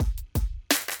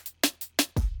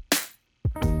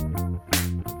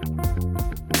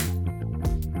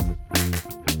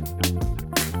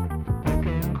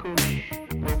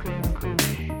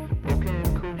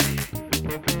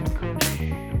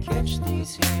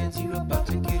fans, you about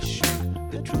to get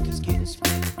shook. The truth is getting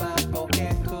spit by Poke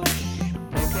and Kush.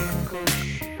 Poke and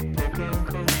Kush. Poke and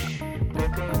Kush.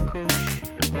 Poke and Kush.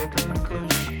 Poke and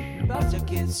Kush. About to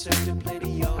get served to play to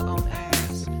your own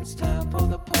ass. It's time for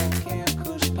the Poke and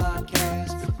Kush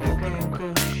podcast. Poke and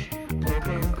Kush. Poke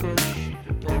and Kush.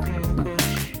 Poke and Kush.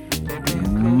 Poke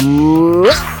and Kush.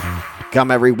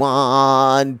 Come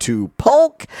everyone to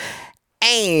Polk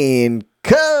and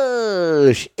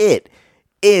Kush. It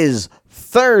is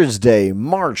Thursday,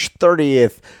 March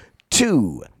 30th,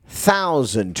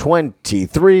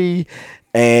 2023,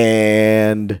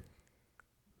 and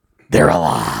they're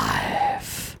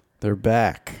alive. They're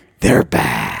back. They're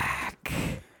back.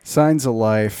 Signs of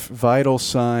life, vital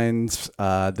signs,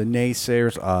 the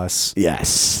naysayers, us.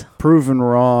 Yes. Proven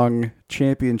wrong,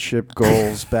 championship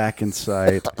goals back in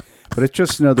sight. But it's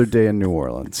just another day in New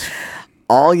Orleans.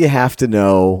 All you have to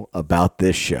know about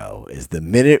this show is the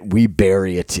minute we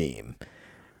bury a team,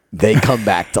 they come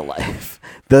back to life.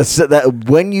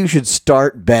 When you should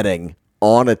start betting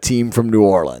on a team from New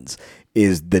Orleans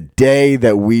is the day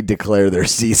that we declare their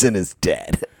season is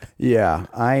dead. Yeah,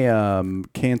 I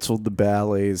canceled the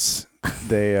Bally's.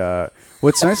 They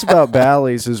what's nice about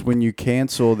Bally's is when you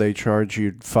cancel, they charge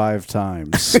you 5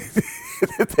 times.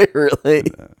 They really?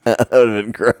 That would have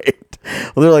been great.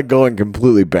 Well, they're like going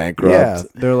completely bankrupt. Yeah,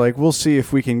 they're like, we'll see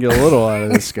if we can get a little out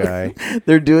of this guy.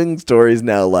 They're doing stories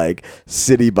now like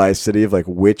city by city of like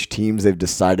which teams they've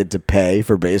decided to pay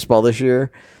for baseball this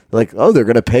year. Like, oh, they're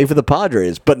going to pay for the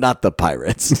Padres, but not the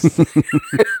Pirates.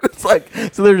 It's like,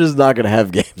 so they're just not going to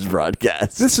have games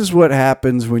broadcast. This is what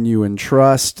happens when you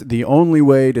entrust the only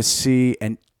way to see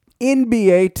an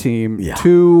NBA team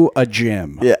to a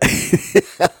gym. Yeah.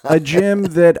 A gym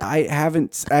that I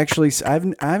haven't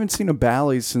seen a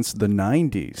Bally's since the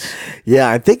 90s. Yeah,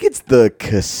 I think it's the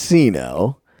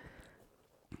casino,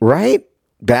 right?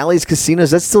 Bally's Casino, is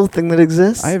that still a thing that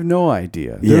exists? I have no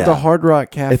idea. They're the Hard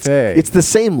Rock Cafe. It's the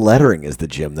same lettering as the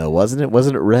gym, though, wasn't it?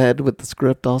 Wasn't it red with the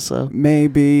script also?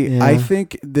 Maybe. Yeah. I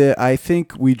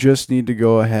think we just need to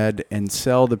go ahead and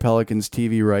sell the Pelicans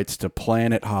TV rights to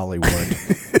Planet Hollywood.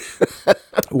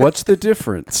 What's the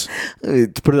difference?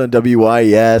 To put it on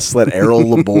WIS, let Errol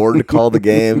Laborde call the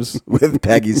games with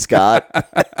Peggy Scott.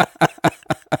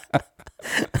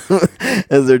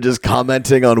 As they're just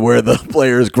commenting on where the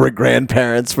players'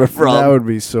 great-grandparents were from. That would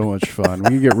be so much fun. We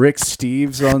can get Rick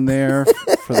Steves on there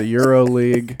for the Euro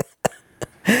League.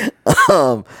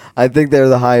 I think they're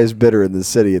the highest bidder in the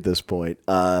city at this point.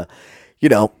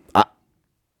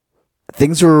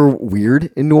 Things are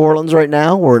weird in New Orleans right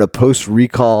now. We're in a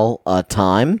post-recall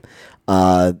time.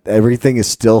 Everything is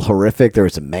still horrific. There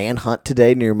was a manhunt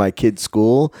today near my kid's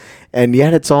school, and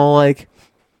yet it's all like,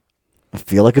 I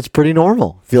feel like it's pretty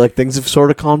normal. I feel like things have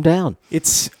sort of calmed down.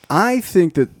 I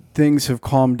think that things have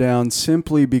calmed down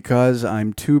simply because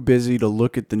I'm too busy to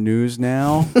look at the news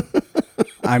now.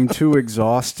 I'm too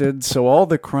exhausted, so all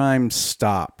the crime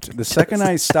stopped. The second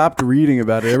I stopped reading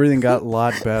about it, everything got a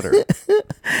lot better. It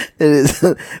is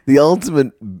the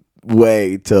ultimate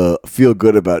way to feel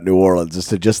good about New Orleans is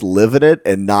to just live in it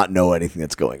and not know anything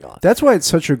that's going on. That's why it's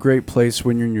such a great place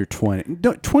when you're in your 20s.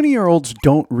 20-year-olds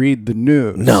don't read the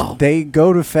news. No. They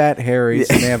go to Fat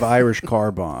Harry's and they have Irish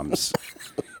car bombs.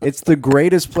 It's the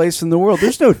greatest place in the world.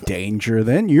 There's no danger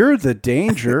then. You're the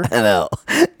danger. I know.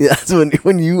 That's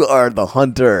when you are the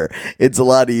hunter, it's a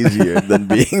lot easier than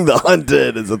being the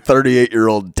hunted as a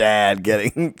 38-year-old dad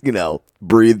getting,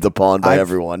 breathed upon by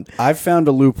everyone. I've found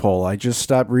a loophole. I just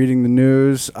stopped reading the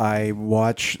news. I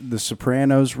watch the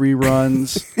Sopranos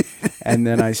reruns, and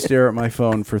then I stare at my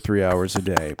phone for 3 hours a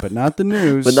day. But not the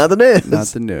news. But not the news. Not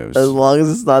the news. As long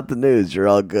as it's not the news, you're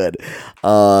all good.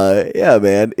 Yeah,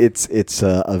 man. It's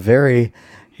an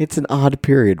odd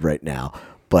period right now,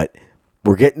 but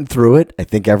we're getting through it. I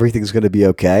think everything's going to be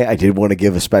okay. I did want to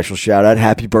give a special shout out.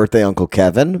 Happy birthday, Uncle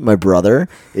Kevin, my brother.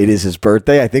 It is his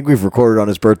birthday. I think we've recorded on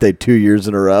his birthday 2 years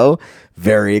in a row.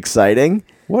 Very exciting.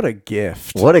 What a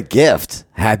gift. What a gift.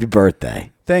 Happy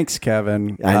birthday. Thanks,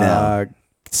 Kevin. I know.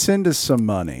 Send us some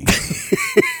money.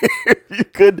 You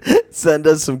could send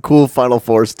us some cool Final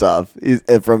Four stuff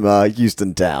from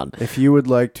Houston town. If you would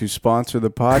like to sponsor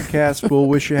the podcast, we'll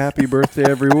wish you happy birthday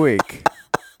every week.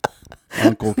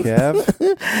 Uncle Kev.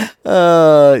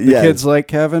 The kids like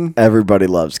Kevin? Everybody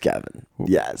loves Kevin.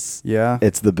 Yes. Yeah.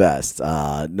 It's the best.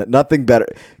 Nothing better.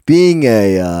 Being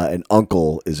an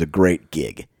uncle is a great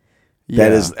gig.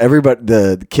 That is everybody.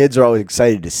 The kids are always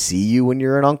excited to see you when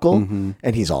you're an uncle,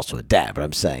 and he's also a dad. But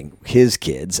I'm saying his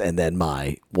kids, and then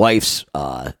my wife's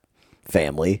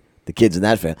family, the kids in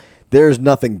that family, there's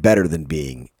nothing better than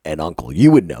being an uncle.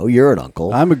 You would know. You're an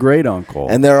uncle. I'm a great uncle.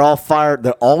 And they're all fired.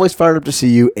 They're always fired up to see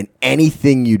you, and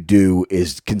anything you do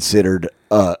is considered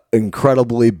an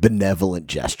incredibly benevolent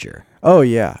gesture. Oh,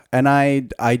 yeah. And I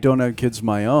don't have kids of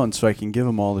my own, so I can give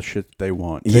them all the shit they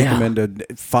want. Take them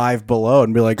into Five Below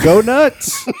and be like, go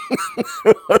nuts.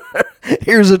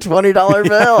 Here's a $20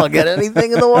 bill. Get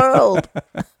anything in the world.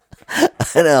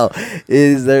 I know.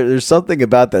 There's something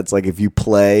about that. It's like if you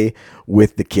play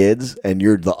with the kids and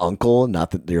you're the uncle,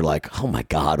 not that you're like, oh my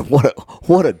God,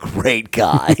 what a great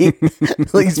guy.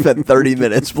 Like he spent 30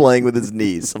 minutes playing with his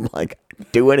niece. I'm like,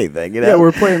 do anything, you know? Yeah,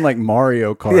 we're playing like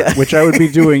Mario Kart, which I would be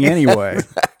doing anyway.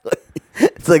 Exactly.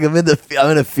 It's like I'm in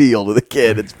a field with a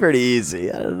kid. It's pretty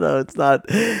easy. I don't know. It's not.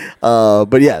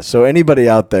 But yeah, so anybody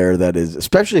out there that is,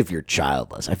 especially if you're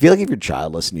childless, I feel like if you're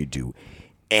childless and you do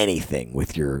anything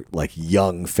with your like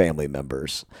young family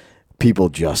members, people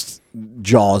just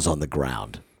jaws on the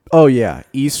ground. Oh yeah,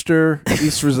 Easter's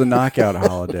a knockout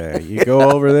holiday. You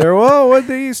go over there. Whoa, what'd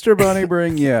the Easter bunny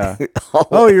bring you?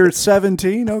 Oh, you're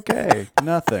 17. Okay,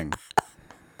 nothing.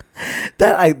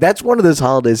 That's one of those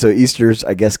holidays. So Easter's,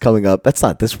 I guess, coming up. That's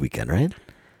not this weekend, right?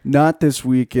 Not this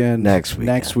weekend. Next weekend.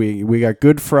 Next week. We got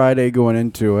Good Friday going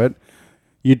into it.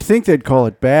 You'd think they'd call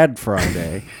it Bad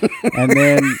Friday, and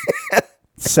then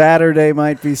Saturday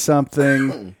might be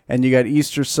something, and you got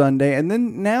Easter Sunday, and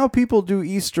then now people do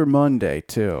Easter Monday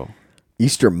too.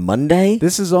 Easter Monday?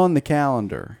 This is on the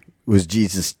calendar. Was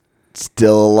Jesus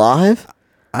still alive?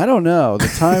 I don't know. The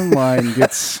timeline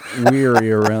gets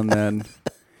weary around then.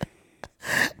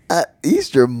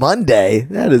 Easter Monday?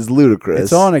 That is ludicrous.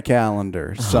 It's on a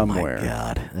calendar somewhere. Oh my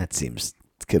God. That seems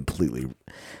completely...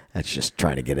 That's just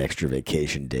trying to get extra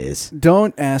vacation days.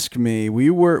 Don't ask me. We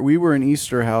were an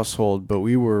Easter household, but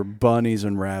we were bunnies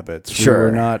and rabbits. Sure.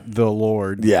 We were not the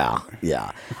Lord. Yeah.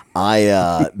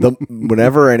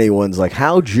 Whenever anyone's like,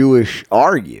 "How Jewish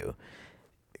are you?"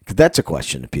 'Cause that's a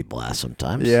question that people ask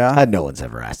sometimes. Yeah. No one's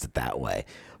ever asked it that way.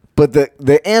 But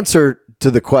the answer to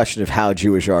the question of how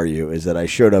Jewish are you is that I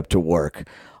showed up to work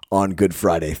on Good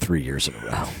Friday 3 years in a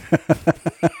row.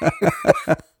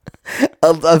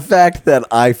 A fact that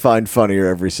I find funnier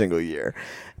every single year.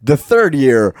 The third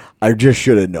year, I just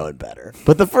should have known better.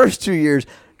 But the first 2 years,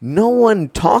 no one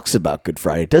talks about Good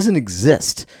Friday. It doesn't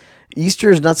exist.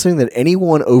 Easter is not something that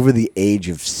anyone over the age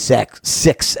of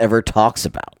six ever talks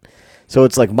about. So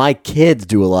it's like my kids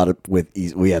do a lot of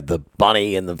we have the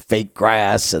bunny and the fake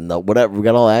grass and the whatever. We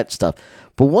got all that stuff.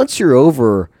 But once you're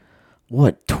over,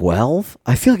 12?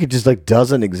 I feel like it just like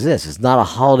doesn't exist. It's not a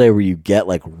holiday where you get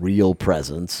like real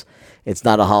presents. It's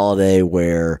not a holiday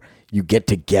where you get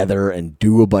together and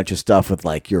do a bunch of stuff with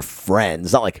like your friends.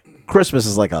 It's not like Christmas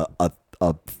is like a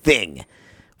thing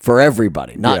for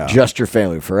everybody, not just your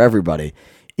family, for everybody.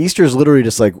 Easter is literally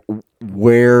just like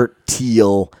wear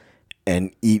teal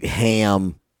and eat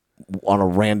ham on a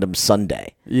random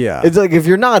Sunday. Yeah. It's like if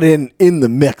you're not in the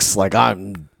mix, like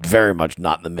I'm very much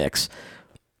not in the mix,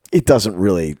 it doesn't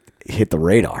really hit the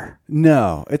radar.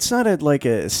 No, it's not like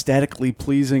a aesthetically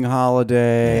pleasing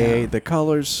holiday. Yeah. The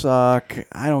colors suck.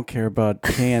 I don't care about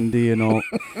candy and all.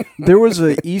 There was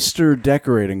an Easter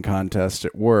decorating contest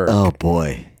at work. Oh,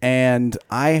 boy. And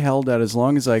I held out as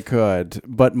long as I could,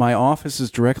 but my office is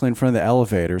directly in front of the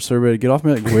elevator, so everybody would get off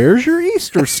and be like, where's your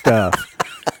Easter stuff?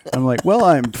 I'm like, well,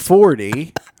 I'm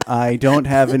 40. I don't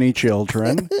have any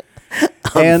children.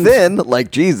 I'm thin, like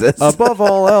Jesus. Above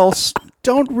all else,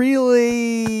 don't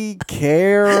really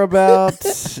care about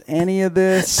any of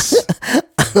this.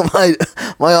 My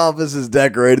office is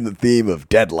decorated in the theme of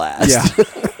Dead Last.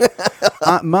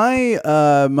 Yeah.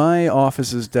 My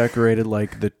office is decorated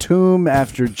like the tomb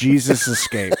after Jesus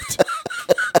escaped.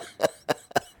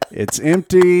 It's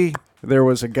empty. There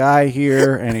was a guy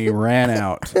here and he ran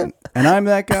out. And I'm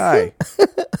that guy.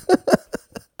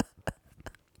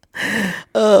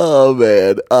 Oh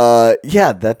man.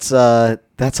 Yeah, that's a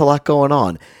lot going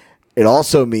on. It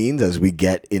also means as we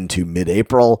get into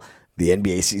mid-April, the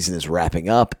NBA season is wrapping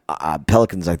up.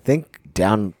 Pelicans, I think,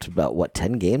 down to about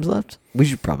 10 games left? We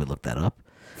should probably look that up.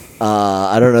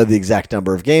 I don't know the exact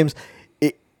number of games.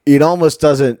 It almost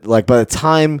doesn't, like, by the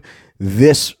time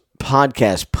this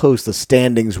podcast posts, the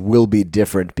standings will be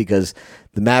different because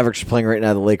the Mavericks are playing right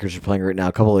now, the Lakers are playing right now,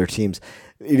 a couple other teams.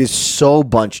 It is so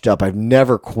bunched up. I've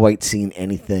never quite seen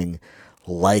anything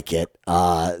like it.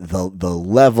 The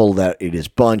level that it is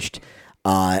bunched,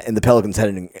 and the Pelicans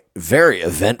had a very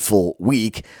eventful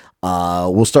week.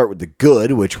 We'll start with the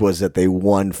good, which was that they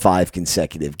won 5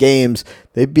 consecutive games.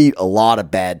 They beat a lot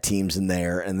of bad teams in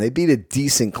there, and they beat a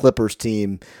decent Clippers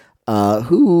team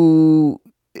who,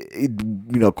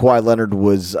 Kawhi Leonard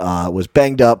was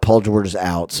banged up. Paul George is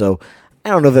out, so I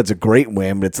don't know if that's a great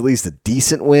win, but it's at least a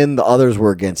decent win. The others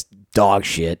were against dog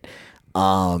shit.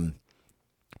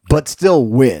 But still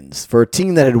wins. For a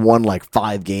team that had won like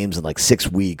 5 games in like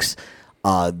 6 weeks,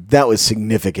 that was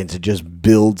significant to just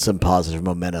build some positive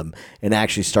momentum and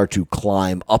actually start to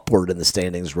climb upward in the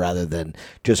standings rather than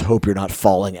just hope you're not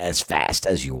falling as fast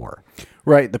as you were.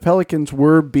 Right. The Pelicans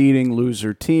were beating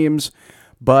loser teams,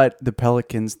 but the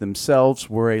Pelicans themselves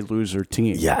were a loser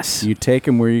team. Yes. You take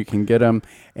them where you can get them.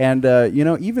 And,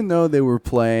 even though they were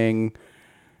playing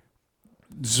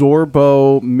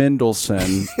Zorbo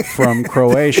Mendelson from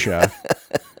Croatia,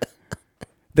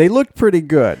 they looked pretty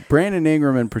good. Brandon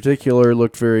Ingram in particular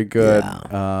looked very good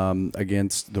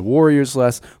against the Warriors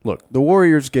Look, the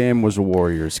Warriors game was a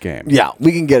Warriors game. Yeah,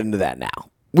 we can get into that now.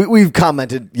 We've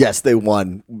commented, yes, they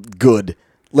won. Good.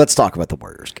 Let's talk about the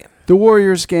Warriors game. The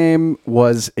Warriors game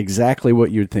was exactly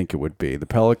what you'd think it would be. The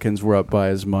Pelicans were up by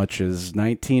as much as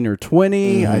 19 or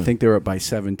 20. I think they were up by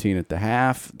 17 at the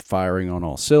half, firing on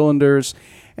all cylinders.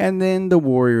 And then the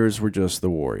Warriors were just the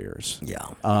Warriors. Yeah.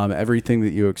 Everything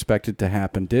that you expected to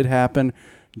happen did happen.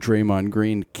 Draymond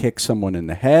Green kicked someone in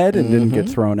the head and didn't get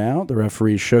thrown out. The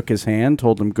referee shook his hand,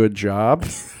 told him good job.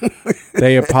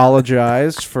 They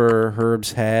apologized for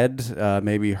Herb's head,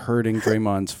 maybe hurting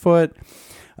Draymond's foot.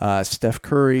 Steph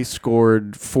Curry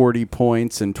scored 40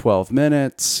 points in 12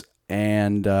 minutes,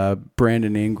 and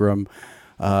Brandon Ingram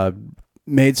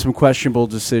made some questionable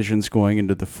decisions going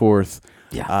into the fourth.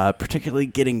 Yeah. Particularly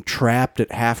getting trapped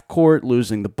at half court,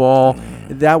 losing the ball.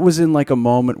 That was in like a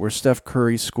moment where Steph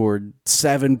Curry scored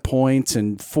 7 points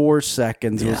in 4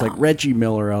 seconds. It was like Reggie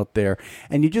Miller out there.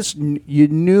 And you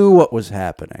knew what was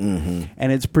happening.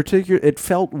 And it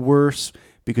felt worse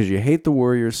because you hate the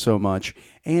Warriors so much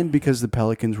and because the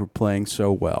Pelicans were playing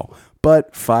so well.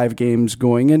 But 5 games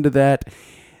going into that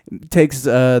takes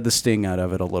the sting out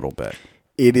of it a little bit.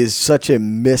 It is such a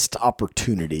missed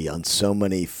opportunity on so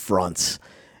many fronts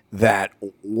that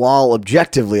while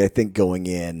objectively, I think going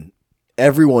in,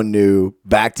 everyone knew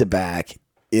back-to-back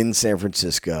in San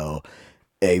Francisco,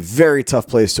 a very tough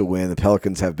place to win. The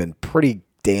Pelicans have been pretty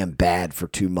damn bad for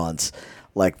 2 months.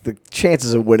 Like, the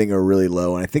chances of winning are really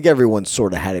low, and I think everyone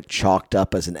sort of had it chalked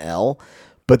up as an L.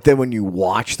 But then when you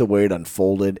watch the way it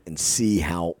unfolded and see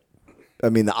how,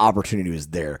 the opportunity was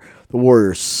there. The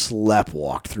Warriors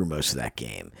sleptwalked through most of that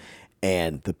game,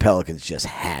 and the Pelicans just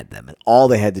had them. And all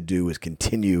they had to do was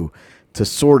continue to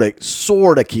sort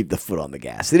of keep the foot on the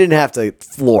gas. They didn't have to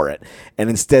floor it, and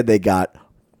instead they got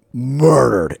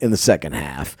murdered in the second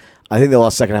half. I think they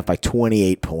lost second half by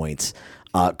 28 points.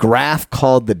 Graf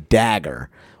called the dagger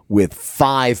with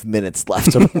 5 minutes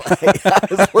left to play. I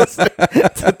was listening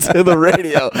to the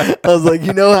radio. I was like,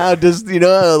 you know how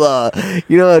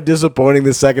disappointing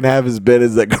the second half has been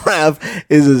is that Graf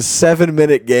is a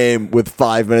 7-minute game with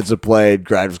 5 minutes to play.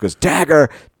 Graf just goes dagger,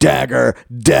 dagger,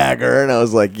 dagger, and I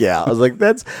was like, yeah. I was like,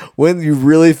 that's when you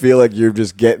really feel like you're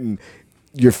just getting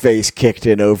your face kicked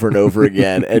in over and over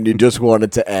again, and you just want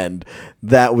it to end.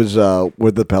 That was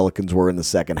where the Pelicans were in the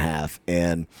second half,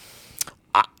 and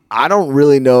I don't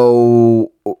really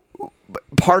know.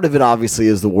 Part of it obviously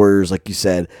is the Warriors, like you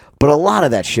said, but a lot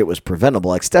of that shit was preventable.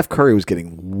 Like Steph Curry was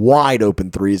getting wide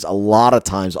open threes a lot of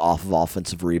times off of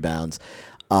offensive rebounds.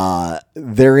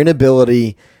 Their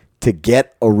inability to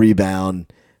get a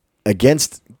rebound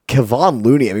against Kevon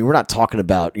Looney. I mean, we're not talking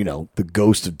about, the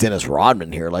ghost of Dennis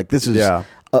Rodman here. Like this is a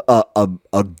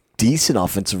decent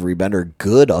offensive rebounder,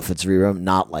 good offensive rebound,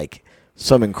 not like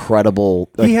some incredible.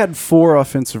 He had 4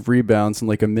 offensive rebounds in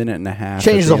like a minute and a half.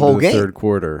 Changed the whole game. Third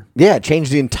quarter. Yeah, it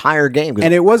changed the entire game.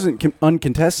 And it wasn't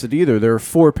uncontested either. There were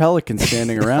 4 Pelicans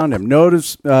standing around him.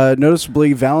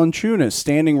 Noticeably, Valanciunas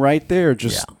standing right there,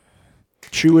 just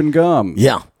chewing gum.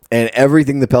 Yeah. And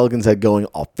everything the Pelicans had going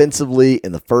offensively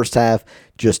in the first half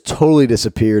just totally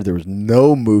disappeared. There was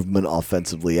no movement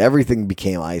offensively. Everything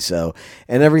became ISO,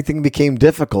 and everything became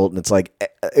difficult. And it's like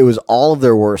it was all of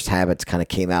their worst habits kind of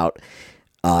came out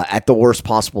at the worst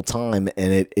possible time,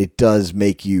 and it does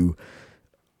make you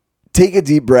take a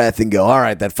deep breath and go, all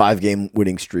right, that 5-game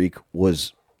winning streak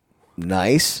was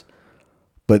nice,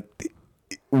 but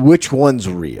which one's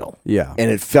real? Yeah. And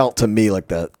it felt to me like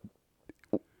the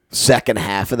second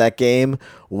half of that game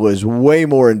was way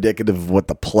more indicative of what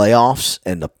the playoffs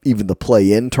and even the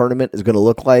play-in tournament is going to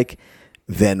look like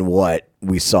than what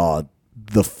we saw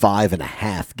the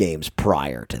 5.5 games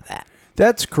prior to that.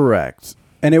 That's correct.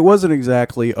 And it wasn't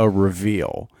exactly a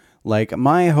reveal. Like,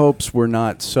 my hopes were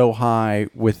not so high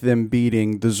with them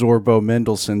beating the Zorbo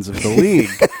Mendelsons of the league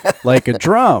like a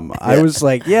drum. I was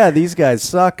like, yeah, these guys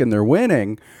suck and they're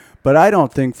winning, but I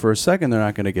don't think for a second they're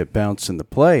not going to get bounced in the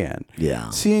play-in.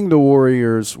 Yeah. Seeing the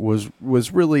Warriors was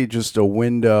really just a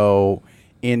window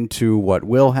into what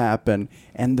will happen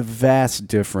and the vast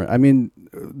difference. I mean,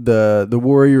 the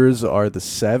Warriors are the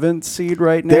 7th seed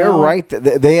right now. They're right.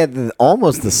 They had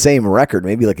almost the same record,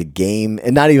 maybe like a game,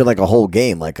 and not even like a whole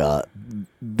game.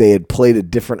 They had played a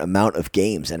different amount of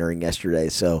games entering yesterday,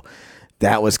 so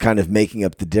that was kind of making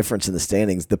up the difference in the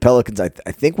standings. The Pelicans, I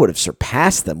think, would have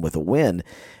surpassed them with a win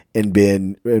and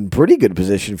been in pretty good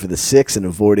position for the 6 and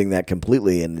avoiding that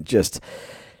completely, and it just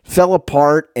fell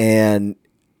apart. And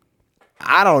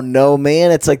I don't know,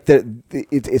 man. It's like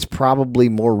it's probably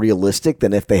more realistic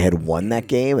than if they had won that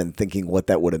game, and thinking what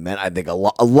that would have meant. I think a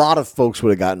lot of folks would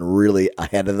have gotten really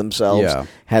ahead of themselves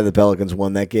had the Pelicans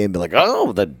won that game. Be like,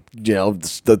 oh,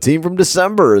 the team from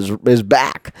December is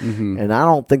back, and I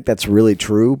don't think that's really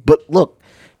true. But look,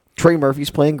 Trey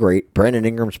Murphy's playing great. Brandon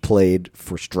Ingram's played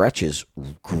for stretches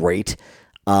great.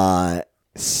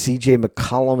 C.J.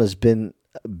 McCollum has been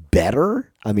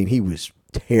better. I mean, he was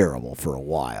terrible for a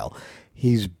while.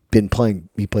 He's been playing.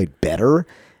 He played better,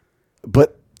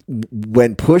 but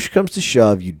when push comes to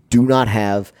shove, you do not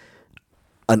have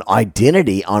an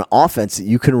identity on offense that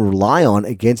you can rely on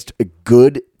against a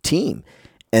good team,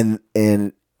 and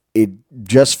it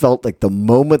just felt like the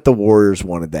moment the Warriors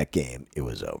wanted that game, it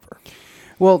was over.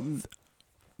 Well,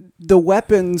 the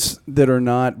weapons that are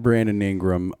not Brandon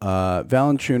Ingram,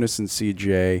 Valanciunas and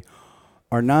CJ,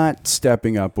 are not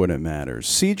stepping up when it matters.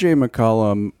 CJ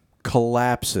McCollum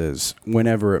collapses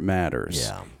whenever it matters.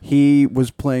 Yeah. He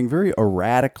was playing very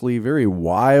erratically, very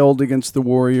wild against the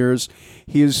Warriors.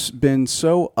 He has been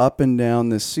so up and down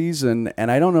this season, and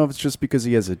I don't know if it's just because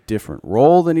he has a different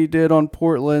role than he did on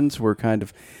Portland. So we're kind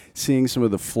of seeing some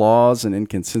of the flaws and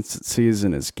inconsistencies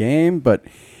in his game, but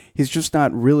he's just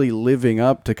not really living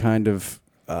up to kind of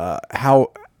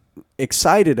how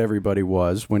excited everybody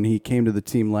was when he came to the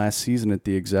team last season at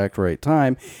the exact right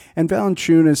time. And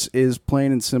Valanciunas is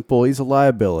plain and simple. He's a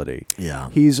liability. Yeah.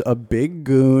 He's a big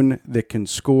goon that can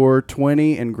score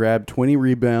 20 and grab 20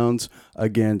 rebounds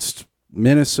against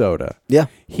Minnesota. Yeah.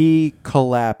 He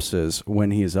collapses when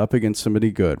he is up against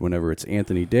somebody good, whenever it's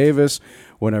Anthony Davis,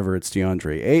 whenever it's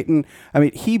DeAndre Ayton. I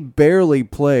mean, he barely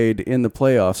played in the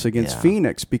playoffs against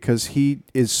Phoenix because he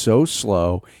is so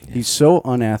slow. Yeah. He's so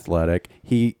unathletic.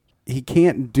 He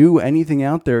can't do anything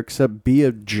out there except be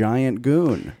a giant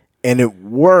goon. And it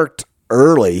worked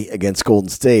early against Golden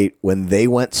State when they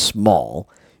went small.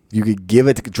 You could give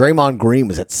it to Draymond Green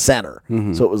was at center.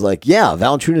 Mm-hmm. So it was like, yeah,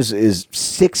 Valanciunas is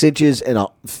 6 inches and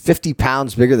 50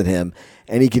 pounds bigger than him,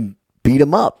 and he can beat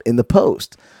him up in the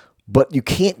post. But you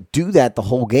can't do that the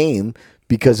whole game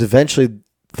because eventually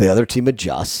the other team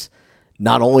adjusts.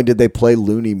 Not only did they play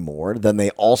Looney more, then they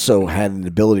also had an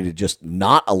ability to just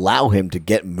not allow him to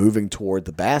get moving toward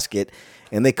the basket,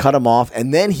 and they cut him off.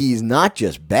 And then he's not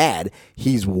just bad,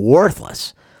 he's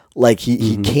worthless. Like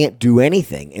he can't do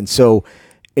anything. And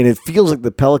it feels like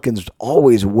the Pelicans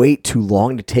always wait too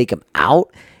long to take him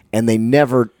out, and they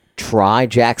never try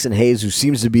Jackson Hayes, who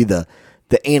seems to be the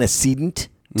antecedent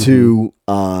to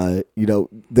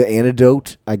the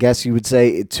antidote, I guess you would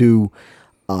say, to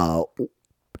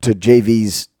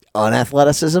JV's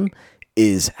unathleticism,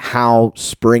 is how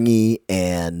springy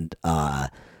and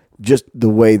just the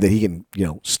way that he can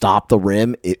stop the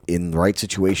rim in the right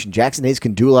situation. Jackson Hayes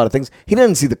can do a lot of things. He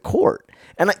doesn't see the court.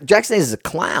 And Jackson Hayes is a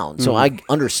clown, so I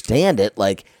understand it.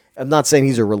 Like, I'm not saying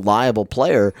he's a reliable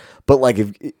player, but like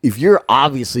if you're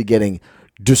obviously getting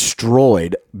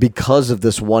destroyed because of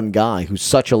this one guy who's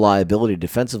such a liability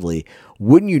defensively,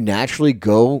 wouldn't you naturally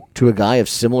go to a guy of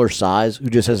similar size who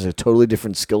just has a totally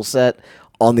different skill set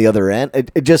on the other end? It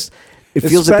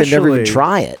feels like they never even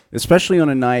try it. Especially on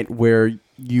a night where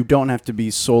you don't have to be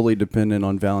solely dependent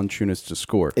on Valanciunas to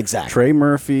score. Exactly. Trey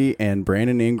Murphy and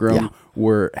Brandon Ingram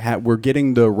were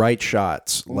getting the right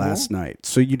shots last night.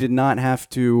 So you did not have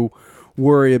to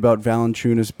worry about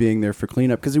Valanciunas being there for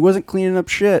cleanup because he wasn't cleaning up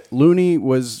shit. Looney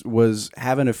was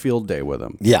having a field day with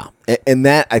him. Yeah, and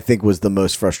that, I think, was the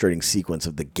most frustrating sequence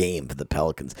of the game for the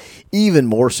Pelicans, even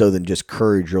more so than just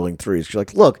Curry drilling threes. You're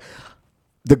like, look,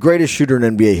 the greatest shooter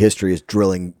in NBA history is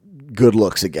drilling good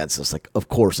looks against us. Like, of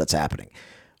course that's happening.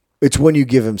 It's when you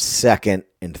give him second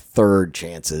and third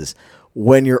chances,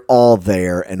 when you're all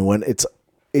there, and when it's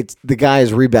the guy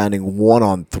is rebounding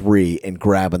 1-on-3 and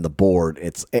grabbing the board.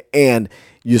 And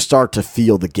you start to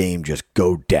feel the game just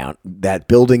go down. That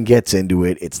building gets into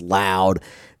it. It's loud.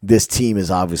 This team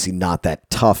is obviously not that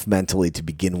tough mentally to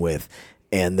begin with,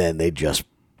 and then they just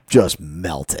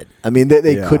melted. I mean,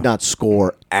 they could not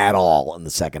score at all in the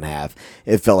second half.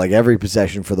 It felt like every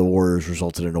possession for the Warriors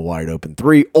resulted in a wide-open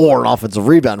three or an offensive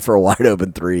rebound for a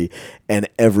wide-open three, and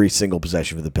every single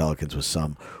possession for the Pelicans was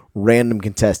some random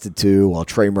contested two while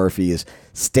Trey Murphy is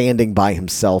standing by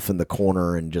himself in the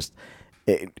corner, and just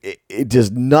it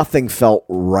just nothing felt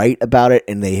right about it.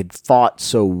 And they had fought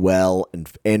so well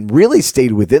and really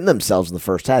stayed within themselves in the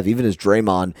first half, even as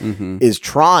Draymond is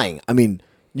trying. I mean,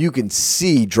 you can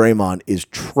see Draymond is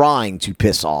trying to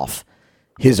piss off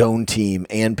his own team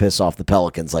and piss off the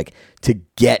Pelicans, like to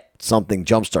get something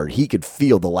jump-started. He could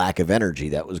feel the lack of energy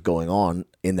that was going on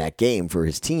in that game for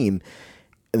his team.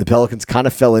 And the Pelicans kind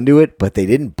of fell into it, but they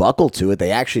didn't buckle to it.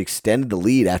 They actually extended the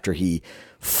lead after he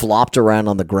flopped around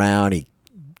on the ground. He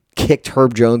kicked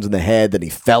Herb Jones in the head, then he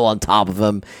fell on top of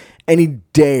him, and he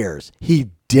dares the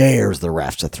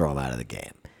refs to throw him out of the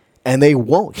game. And they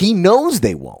won't. He knows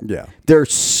they won't. Yeah. They're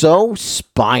so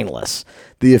spineless,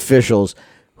 the officials,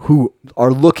 who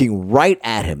are looking right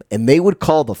at him, and they would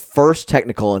call the first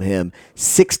technical on him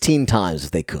 16 times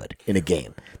if they could in a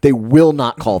game. They will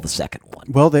not call the second one.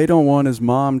 Well, they don't want his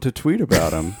mom to tweet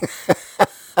about him.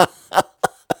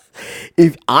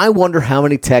 If I wonder how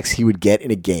many texts he would get in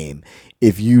a game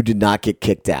if you did not get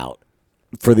kicked out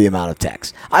for the amount of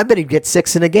texts. I bet he'd get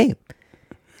 6 in a game.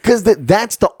 Because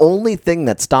that's the only thing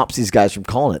that stops these guys from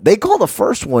calling it. They call the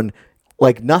first one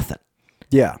like nothing.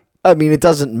 Yeah. I mean, it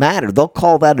doesn't matter. They'll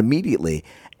call that immediately.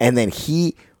 And then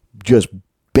he just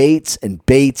baits and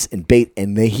baits and baits.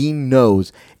 And he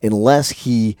knows unless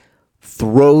he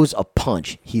throws a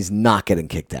punch, he's not getting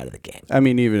kicked out of the game. I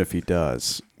mean, even if he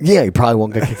does. Yeah, he probably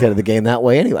won't get kicked out of the game that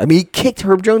way anyway. I mean, he kicked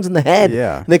Herb Jones in the head.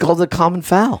 Yeah. And they called it a common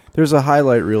foul. There's a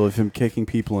highlight reel of him kicking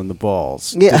people in the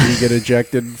balls. Yeah. Did he get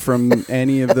ejected from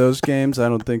any of those games? I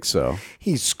don't think so.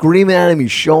 He's screaming at him.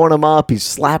 He's showing him up. He's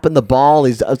slapping the ball.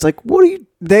 It's like, what are you...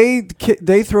 They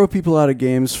throw people out of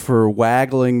games for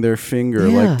waggling their finger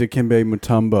like Dikembe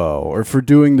Mutombo, or for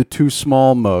doing the too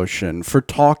small motion, for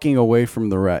talking away from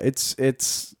the ref.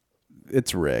 It's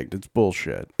rigged. It's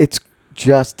bullshit. It's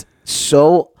just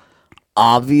so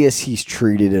obvious he's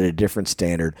treated at a different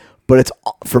standard. But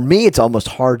for me, it's almost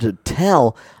hard to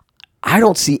tell. I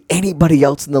don't see anybody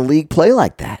else in the league play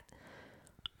like that.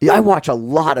 I watch a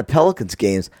lot of Pelicans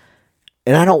games,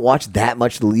 and I don't watch that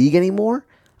much the league anymore.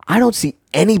 I don't see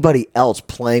anybody else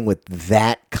playing with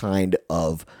that kind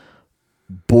of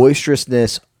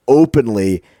boisterousness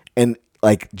openly and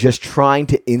like just trying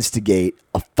to instigate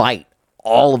a fight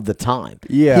all of the time.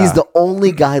 Yeah. He's the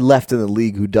only guy left in the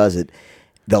league who does it.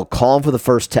 They'll call him for the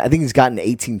first I think he's gotten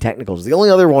 18 technicals. The only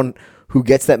other one who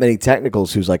gets that many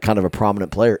technicals, who's like kind of a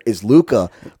prominent player, is Luka.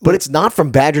 But it's not from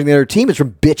badgering the other team. It's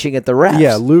from bitching at the refs.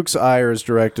 Yeah, Luke's ire is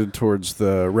directed towards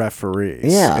the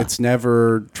referees. Yeah. It's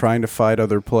never trying to fight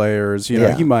other players. You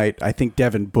know, he might, I think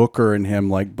Devin Booker and him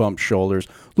like bump shoulders.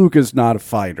 Luka's not a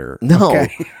fighter. No.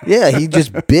 Okay? Yeah, he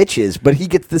just bitches, but he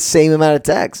gets the same amount of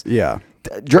texts. Yeah.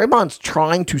 Draymond's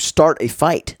trying to start a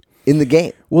fight in the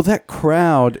game. Well, that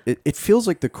crowd, it feels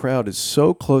like the crowd is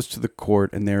so close to the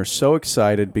court, and they're so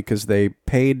excited because they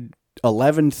paid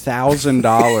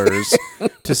 $11,000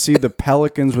 to see the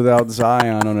Pelicans without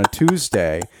Zion on a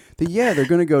Tuesday. They're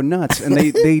going to go nuts. And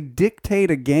they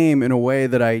dictate a game in a way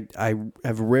that I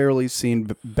have rarely seen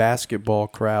basketball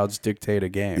crowds dictate a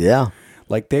game. Yeah.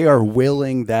 Like, they are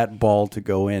willing that ball to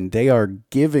go in. They are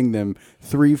giving them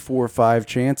 3, 4, 5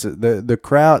 chances. The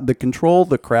crowd, the control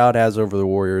the crowd has over the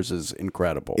Warriors is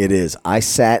incredible. It is. I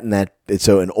sat in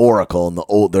in Oracle in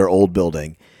their old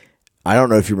building. I don't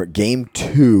know if you remember Game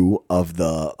 2 of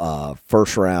the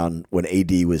first round when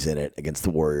AD was in it against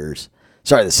the Warriors.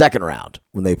 Sorry, the second round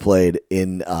when they played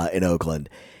in Oakland.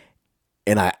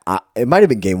 And it might have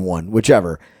been Game 1,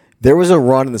 whichever. There was a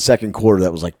run in the second quarter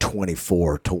that was like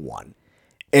 24-1.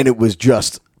 And it was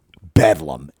just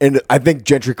bedlam. And I think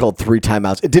Gentry called 3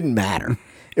 timeouts. It didn't matter.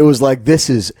 It was like,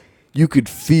 you could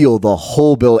feel the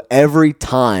whole build. Every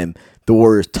time the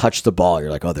Warriors touched the ball,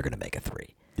 you're like, oh, they're going to make a 3.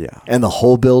 Yeah. And the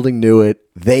whole building knew it.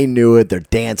 They knew it. They're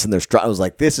dancing. I was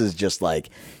like, this is just like,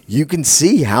 you can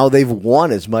see how they've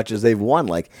won as much as they've won.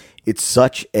 Like, it's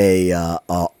such a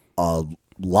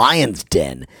lion's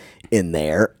den in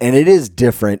there. And it is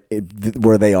different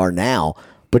where they are now.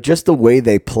 But just the way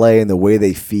they play and the way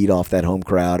they feed off that home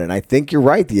crowd. And I think you're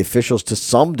right. The officials, to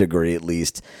some degree at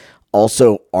least,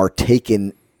 also are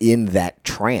taken in that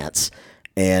trance.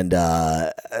 And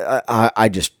it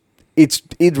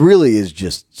really is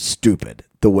just stupid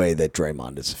the way that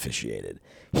Draymond is officiated.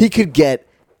 He could get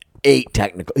 8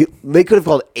 technicals. They could have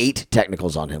called 8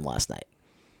 technicals on him last night.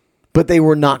 But they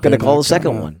were not going to call the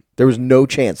second one. There was no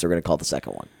chance they were going to call the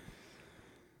second one.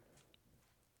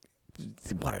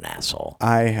 What an asshole.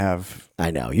 I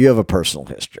know. You have a personal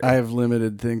history. I have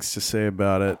limited things to say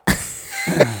about it.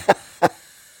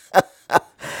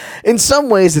 In some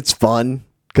ways, it's fun.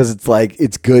 because it's like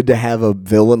it's good to have a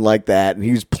villain like that, and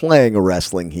he was playing a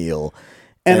wrestling heel.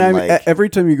 And like, every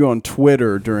time you go on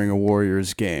Twitter during a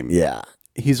Warriors game, yeah,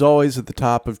 he's always at the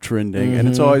top of trending, and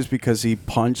it's always because he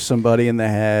punched somebody in the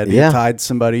head, he Yeah. tied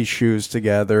somebody's shoes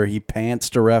together, he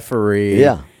pantsed a referee,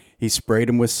 Yeah. he sprayed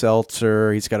him with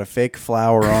seltzer, he's got a fake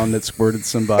flower on that squirted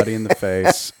somebody in the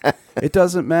face. It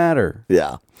doesn't matter.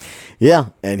 yeah, yeah,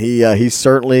 and he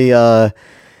certainly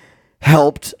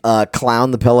helped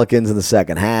clown the Pelicans in the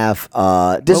second half.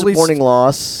 Disappointing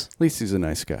loss. At least he's a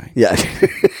nice guy. Yeah.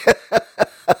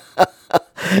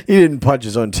 He didn't punch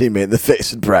his own teammate in the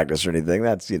face in practice or anything.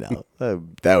 That's,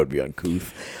 that would be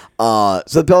uncouth. So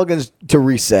the Pelicans, to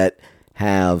reset,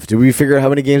 did we figure out how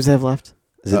many games they have left?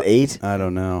 Is it 8? I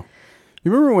don't know.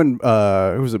 You remember when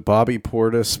Bobby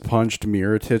Portis punched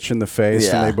Mirotic in the face,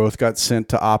 Yeah. and they both got sent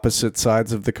to opposite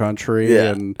sides of the country,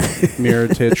 Yeah. and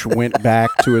Mirotic went back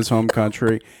to his home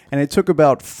country, and it took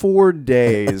about 4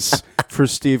 days for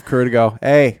Steve Kerr to go,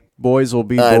 "Hey, boys will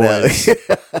be boys."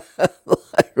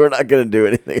 We're not going to do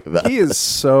anything about it. He is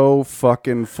so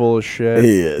fucking full of shit.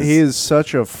 He is. He is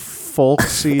such a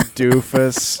folksy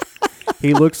doofus.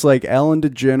 He looks like Ellen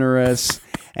DeGeneres.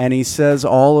 And he says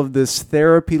all of this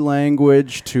therapy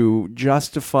language to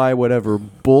justify whatever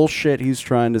bullshit he's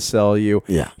trying to sell you.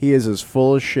 Yeah. He is as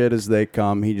full of shit as they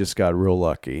come. He just got real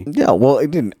lucky. Yeah, well,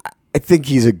 I think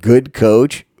he's a good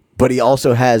coach, but he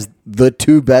also has the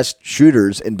 2 best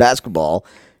shooters in basketball,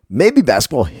 maybe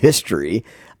basketball history,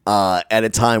 at a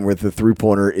time where the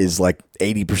three-pointer is like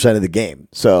 80% of the game.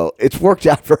 So it's worked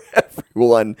out for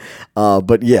everyone.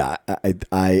 But yeah,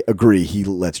 I agree. He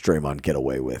lets Draymond get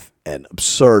away with an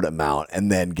absurd amount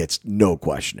and then gets no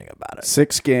questioning about it.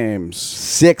 6 games.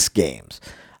 6 games.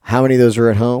 How many of those are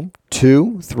at home?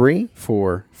 2, 3?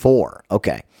 4. 4.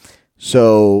 Okay.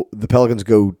 So the Pelicans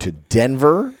go to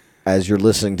Denver as you're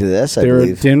listening to this, I They're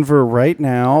believe. at Denver right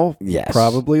now. Yes.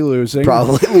 Probably losing.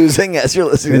 Probably losing as you're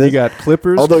listening Then to you this. got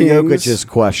Clippers, Although Kings. Jokic is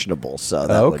questionable, so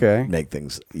that Okay. would make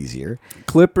things easier.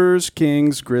 Clippers,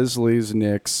 Kings, Grizzlies,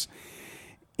 Knicks,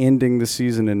 ending the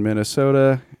season in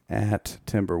Minnesota at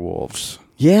Timberwolves.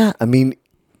 Yeah, I mean,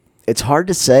 it's hard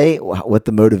to say what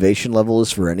the motivation level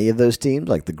is for any of those teams.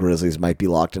 Like the Grizzlies might be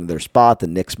locked into their spot. The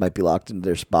Knicks might be locked into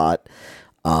their spot.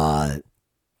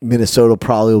 Minnesota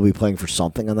probably will be playing for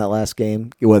something on that last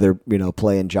game, whether,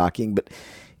 playing jockeying. But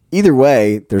either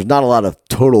way, there's not a lot of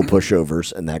total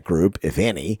pushovers in that group, if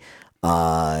any.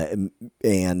 And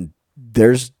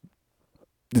it's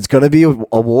going to be a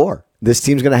war. This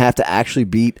team's going to have to actually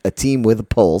beat a team with a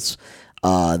pulse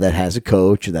that has a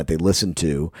coach and that they listen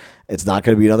to. It's not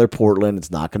going to be another Portland. It's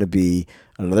not going to be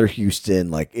another Houston.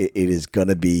 Like it is going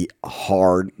to be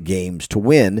hard games to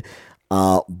win.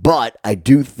 But I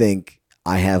do think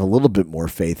I have a little bit more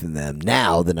faith in them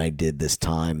now than I did this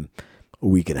time a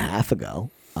week and a half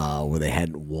ago, where they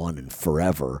hadn't won in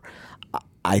forever.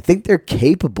 I think they're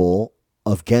capable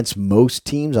of against most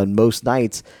teams on most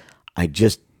nights. I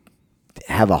just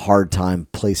have a hard time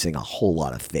placing a whole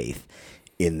lot of faith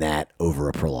in that over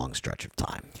a prolonged stretch of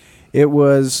time. It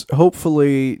was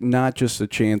hopefully not just a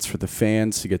chance for the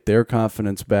fans to get their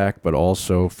confidence back, but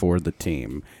also for the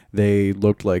team. They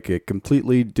looked like a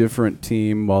completely different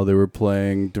team while they were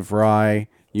playing DeVry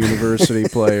University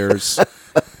players.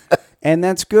 And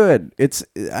that's good. This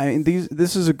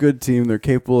is a good team. They're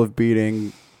capable of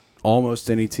beating almost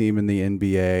any team in the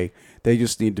NBA. They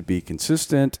just need to be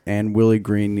consistent, and Willie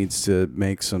Green needs to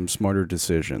make some smarter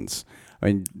decisions. I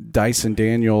mean, Dyson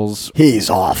Daniels, He's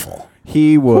awful.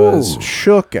 he was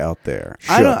shook out there.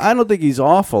 Shook. I don't think he's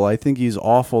awful. I think he's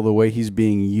awful the way he's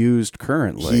being used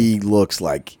currently. He looks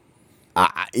like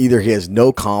either he has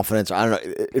no confidence. Or I don't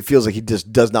know. It feels like he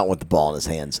just does not want the ball in his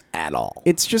hands at all.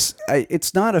 It's just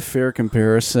it's not a fair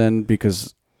comparison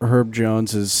because Herb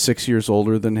Jones is 6 years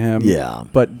older than him. Yeah.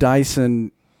 But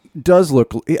Dyson does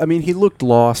look. I mean, he looked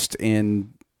lost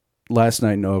in last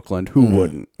night in Oakland. Who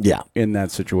wouldn't? Yeah. In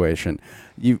that situation,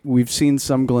 we've seen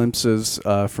some glimpses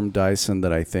from Dyson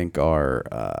that I think are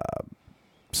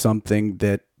something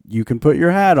that you can put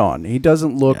your hat on. He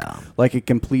doesn't look like a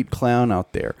complete clown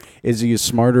out there. Is he a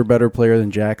smarter, better player than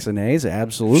Jackson Hayes?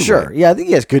 Absolutely. Sure. Yeah, I think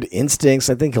he has good instincts.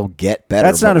 I think he'll get better.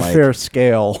 That's not a but fair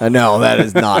scale. No, that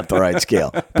is not the right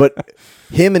scale. But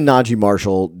him and Najee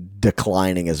Marshall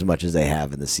declining as much as they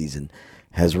have in the season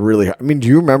has really. I mean, do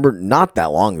you remember not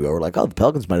that long ago? We're like, oh, the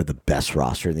Pelicans might have the best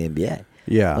roster in the NBA.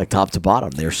 Yeah. Like top to bottom.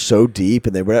 They're so deep,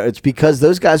 and it's because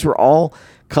those guys were all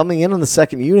coming in on the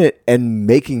second unit and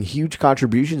making huge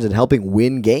contributions and helping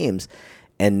win games.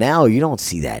 And now you don't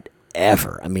see that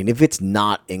ever. I mean, if it's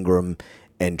not Ingram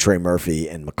and Trey Murphy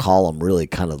and McCollum really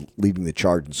kind of leading the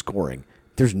charge in scoring,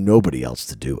 There's nobody else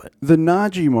to do it. The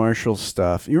Najee Marshall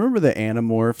stuff. You remember the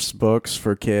Animorphs books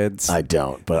for kids? I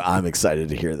don't, but I'm excited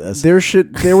to hear this. There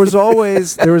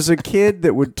was a kid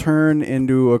that would turn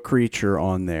into a creature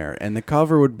on there, and the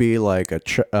cover would be like a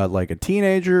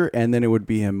teenager, and then it would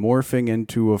be him morphing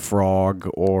into a frog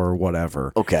or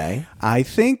whatever. Okay. I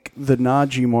think the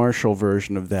Najee Marshall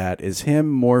version of that is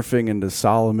him morphing into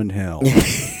Solomon Hill.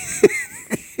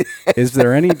 Is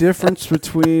there any difference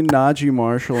between Najee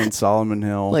Marshall and Solomon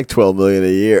Hill? Like $12 million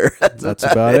a year. That's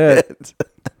about it.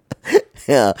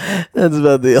 Yeah, that's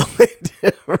about the only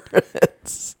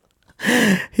difference.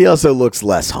 He also looks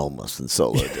less homeless than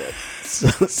Solo did.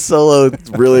 Solo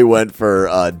really went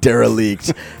for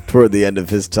derelict toward the end of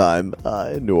his time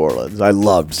in New Orleans. I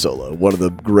loved Solo, one of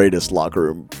the greatest locker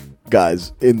room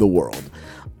guys in the world.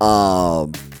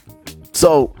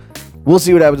 So we'll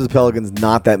see what happens with the Pelicans.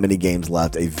 Not that many games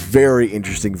left. A very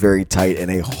interesting, very tight,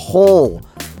 and a whole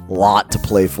lot to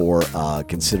play for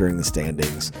considering the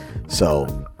standings.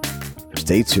 So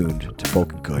stay tuned to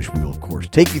Polk and Kush. We will, of course,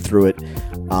 take you through it.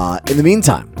 In the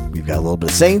meantime, we've got a little bit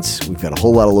of Saints. We've got a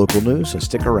whole lot of local news, so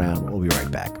stick around. We'll be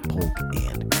right back. Polk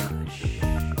and Kush.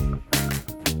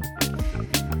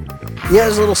 Yeah,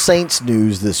 there's a little Saints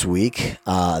news this week.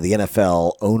 The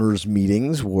NFL owners'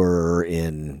 meetings were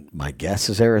in, my guess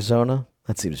is Arizona.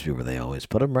 That seems to be where they always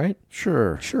put them, right?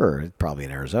 Sure. Probably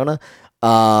in Arizona.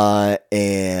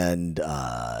 And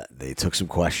they took some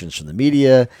questions from the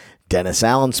media. Dennis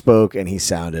Allen spoke, and he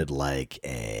sounded like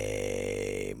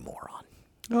a moron.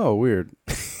 Oh, weird.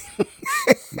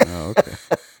 Oh, okay.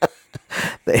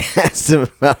 They asked him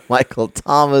about Michael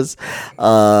Thomas.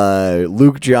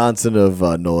 Luke Johnson of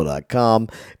NOLA.com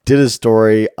did a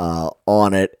story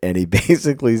on it, and he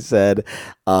basically said,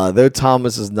 though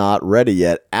Thomas is not ready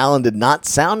yet, Allen did not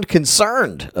sound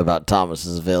concerned about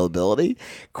Thomas's availability.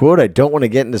 Quote, I don't want to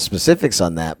get into specifics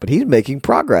on that, but he's making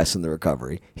progress in the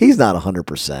recovery. He's not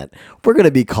 100%. We're going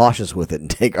to be cautious with it and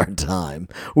take our time.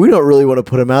 We don't really want to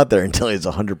put him out there until he's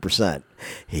 100%.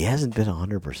 He hasn't been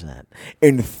 100%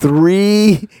 in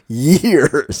 3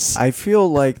 years. I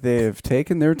feel like they have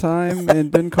taken their time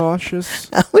and been cautious.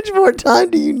 How much more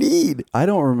time do you need? I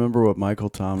don't remember what Michael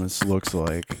Thomas looks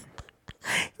like.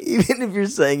 Even if you're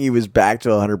saying he was back to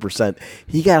 100%,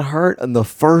 he got hurt in the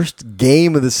first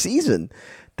game of the season.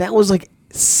 That was like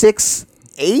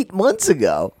 6-8 months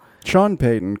ago. Sean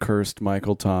Payton cursed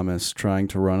Michael Thomas trying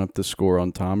to run up the score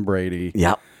on Tom Brady.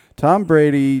 Yep. Tom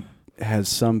Brady has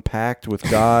some pact with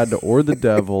God or the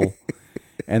devil,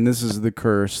 and this is the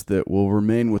curse that will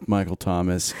remain with Michael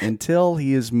Thomas until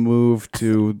he is moved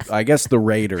to, I guess, the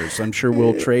Raiders. I'm sure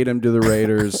we'll trade him to the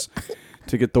Raiders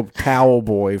to get the towel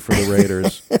boy for the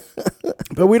Raiders.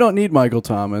 But we don't need Michael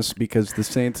Thomas because the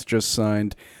Saints just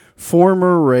signed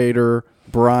former Raider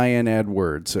Brian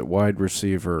Edwards at wide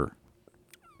receiver.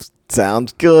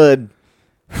 Sounds good.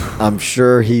 I'm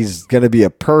sure he's going to be a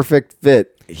perfect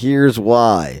fit. Here's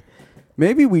why.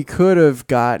 Maybe we could have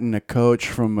gotten a coach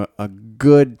from a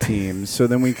good team, so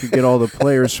then we could get all the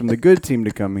players from the good team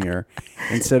to come here,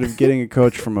 instead of getting a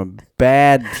coach from a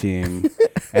bad team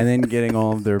and then getting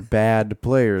all of their bad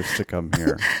players to come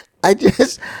here.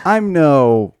 I'm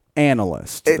no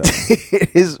analyst. It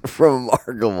is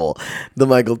remarkable, the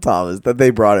Michael Thomas, that they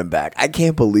brought him back. I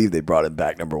can't believe they brought him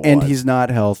back, number one. And he's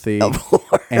not healthy. Of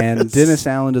course. And Dennis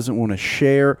Allen doesn't want to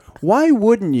share. Why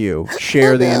wouldn't you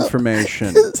share the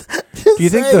information? Do you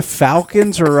think the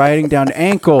Falcons are writing down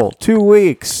ankle 2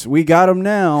 weeks? We got him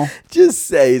now. Just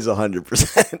say he's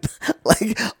 100%.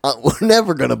 We're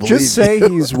never going to believe Just say you.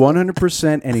 he's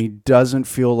 100% and he doesn't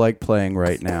feel like playing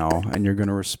right now, and you're going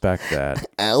to respect that.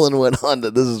 Allen went on to,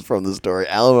 this is from the story,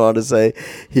 Allen went on to say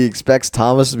he expects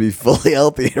Thomas to be fully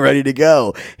healthy and ready to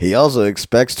go. He also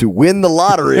expects to win the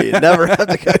lottery and never have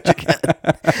to coach again.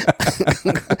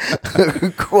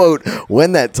 Quote,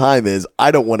 when that time is,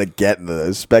 I don't want to get into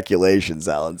those speculations,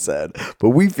 Allen said, but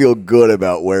we feel good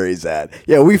about where he's at.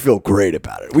 Yeah, we feel great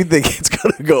about it. We think it's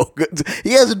going to go good.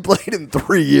 He hasn't played in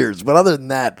 3 years, but other than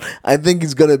that, I think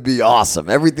he's going to be awesome.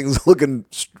 Everything's looking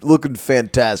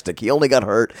fantastic. He only got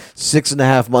hurt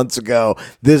 6.5 months ago.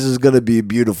 This is going to be a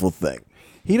beautiful thing.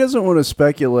 He doesn't want to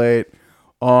speculate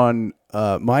on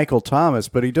Michael Thomas,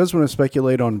 but he does want to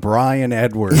speculate on Brian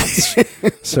Edwards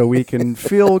so we can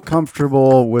feel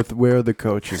comfortable with where the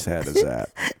coach's head is at.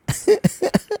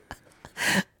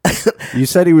 You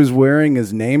said he was wearing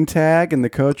his name tag in the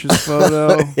coach's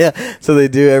photo. Yeah, so they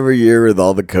do every year with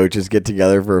all the coaches get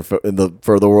together for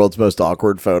the world's most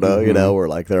awkward photo, you know, where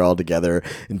like they're all together.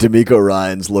 And D'Amico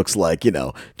Ryans looks like, you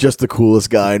know, just the coolest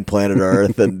guy on planet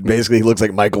Earth, and basically he looks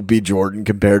like Michael B. Jordan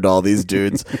compared to all these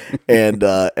dudes. And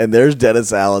there's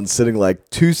Dennis Allen sitting like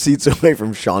 2 seats away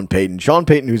from Sean Payton. Sean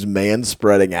Payton, who's man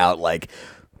spreading out like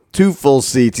 2 full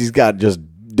seats. He's got just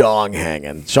dong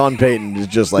hanging. Sean Payton is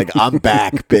just like, I'm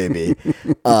back, baby.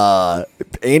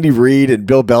 Andy Reid and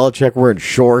Bill Belichick wearing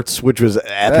shorts, which was epic.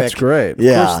 That's great. Of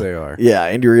course they are. Yeah,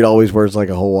 Andy Reid always wears like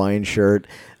a Hawaiian shirt.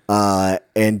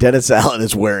 And Dennis Allen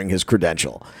is wearing his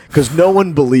credential because no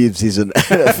one believes he's an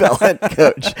NFL head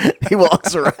coach. He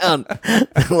walks around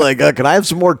like, can I have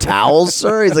some more towels,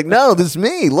 sir? He's like, no, this is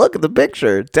me. Look at the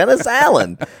picture. Dennis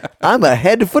Allen. I'm a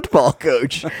head football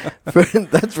coach.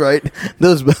 That's right.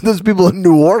 Those people in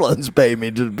New Orleans pay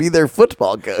me to be their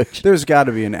football coach. There's got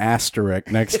to be an asterisk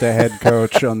next to head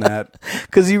coach on that.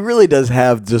 Because he really does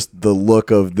have just the look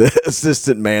of the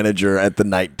assistant manager at the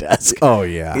night desk. Oh,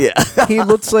 yeah. Yeah. He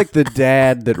looks like the dad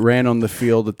that ran on the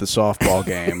field at the softball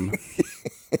game.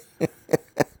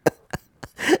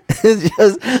 It's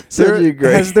just such a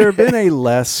great. Has there been a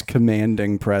less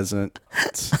commanding presence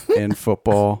in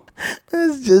football?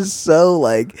 It's just so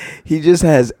like he just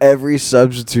has every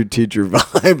substitute teacher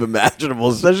vibe imaginable,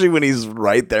 especially when he's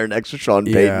right there next to Sean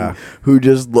Payton, who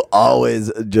just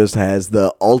always just has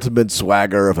the ultimate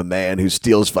swagger of a man who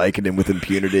steals Vicodin with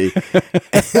impunity.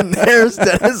 And there's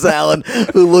Dennis Allen,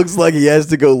 who looks like he has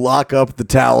to go lock up the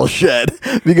towel shed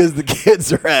because the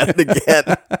kids are at it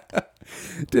again.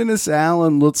 Dennis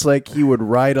Allen looks like he would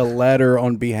write a letter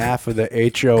on behalf of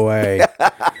the HOA.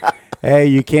 Hey,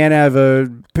 you can't have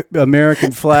a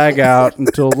American flag out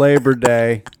until Labor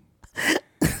Day.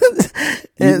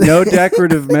 No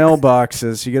decorative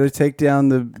mailboxes. You got to take down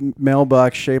the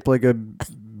mailbox shaped like a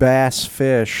bass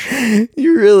fish.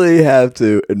 You really have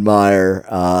to admire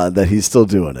that he's still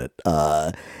doing it.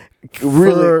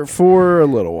 Really, for a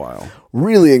little while.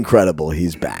 Really incredible.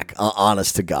 He's back.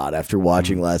 Honest to God, after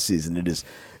watching last season, it is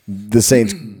the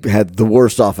Saints had the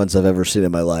worst offense I've ever seen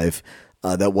in my life.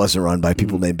 That wasn't run by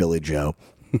people named Billy Joe,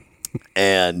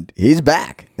 and he's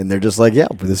back. And they're just like, yeah,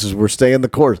 we're staying the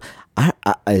course.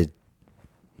 I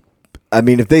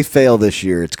mean, if they fail this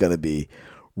year, it's going to be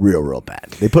real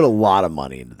bad. They put a lot of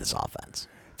money into this offense.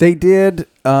 They did,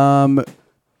 and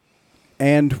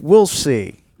we'll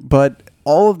see. But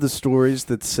all of the stories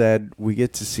that said we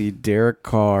get to see Derek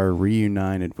Carr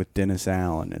reunited with Dennis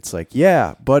Allen, it's like,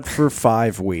 yeah, but for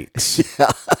 5 weeks.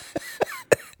 Yeah.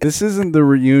 This isn't the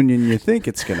reunion you think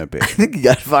it's going to be. I think he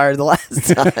got fired the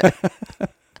last time.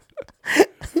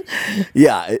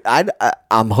 Yeah,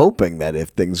 I'm hoping that if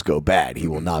things go bad, he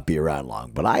will not be around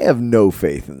long. But I have no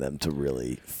faith in them to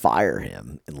really fire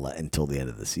him until the end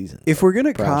of the season. If we're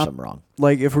gonna I'm wrong.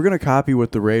 If we're gonna copy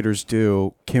what the Raiders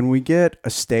do, can we get a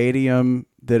stadium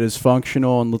that is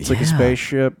functional and looks like a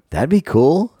spaceship? That'd be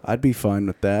cool. I'd be fine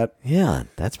with that. Yeah,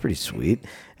 that's pretty sweet.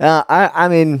 I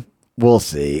mean, we'll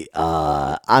see.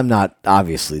 I'm not,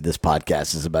 obviously, this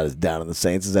podcast is about as down on the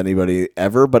Saints as anybody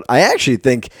ever, but I actually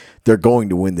think they're going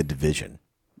to win the division.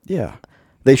 Yeah.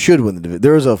 They should win the division.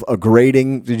 There was a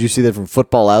grading. Did you see that from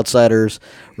Football Outsiders,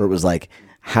 where it was like,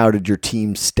 how did your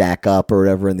team stack up or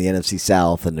whatever in the NFC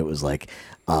South? And it was like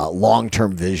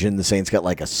long-term vision. The Saints got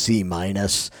like a C-,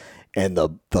 and the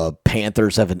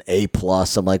Panthers have an A+.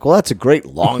 I'm like, well, that's a great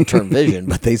long-term vision,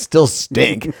 but they still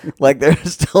stink. Like, they're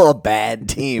still a bad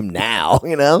team now,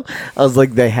 you know? I was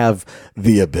like, they have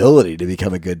the ability to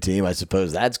become a good team. I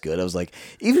suppose that's good. I was like,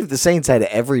 even if the Saints had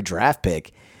every draft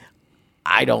pick,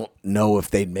 I don't know if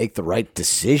they'd make the right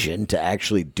decision to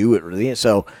actually do it. Really.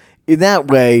 So in that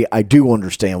way, I do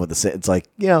understand what it's like,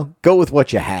 you know, go with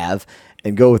what you have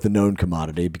and go with the known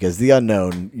commodity, because the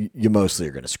unknown, you mostly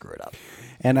are going to screw it up.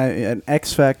 And an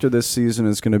X factor this season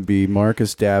is going to be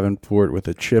Marcus Davenport with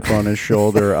a chip on his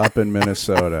shoulder up in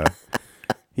Minnesota.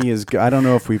 He is. I don't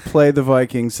know if we play the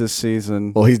Vikings this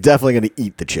season. Well, he's definitely going to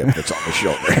eat the chip that's on his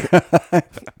shoulder.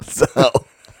 So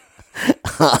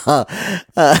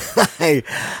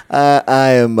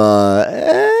I am.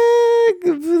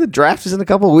 The draft is in a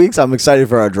couple of weeks. I'm excited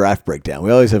for our draft breakdown.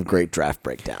 We always have great draft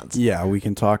breakdowns. Yeah, we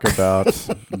can talk about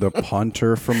the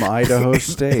punter from Idaho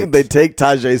State. They take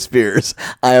Tajay Spears.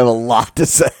 I have a lot to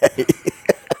say.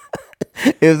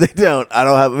 If they don't, I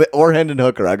don't have, or Hendon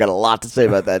Hooker. I got a lot to say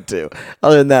about that too.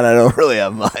 Other than that, I don't really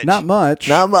have much. Not much.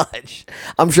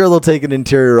 I'm sure they'll take an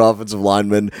interior offensive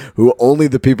lineman who only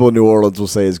the people in New Orleans will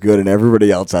say is good, and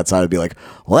everybody else outside will be like,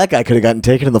 well, that guy could have gotten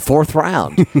taken in the 4th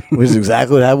round, which is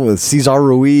exactly what happened with Cesar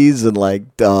Ruiz and like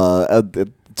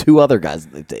two other guys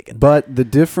that they've taken. But the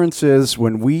difference is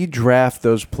when we draft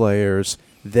those players,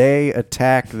 they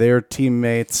attack their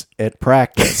teammates at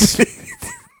practice.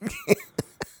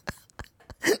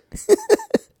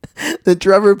 The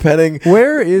Trevor Penning.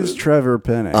 Where is Trevor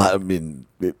Penning? I mean,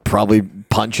 probably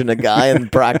punching a guy in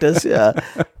practice. Yeah.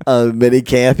 Mini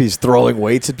camp, he's throwing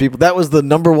weights at people. That was the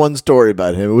number one story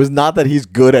about him. It was not that he's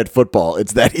good at football.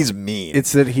 It's that he's mean.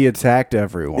 It's that he attacked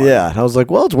everyone. Yeah. And I was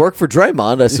like, well, it's worked for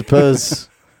Draymond, I suppose.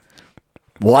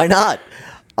 Why not?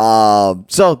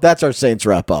 So that's our Saints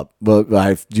wrap up. But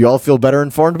do you all feel better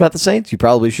informed about the Saints? You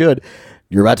probably should.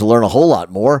 You're about to learn a whole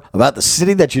lot more about the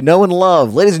city that you know and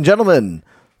love. Ladies and gentlemen,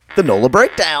 the NOLA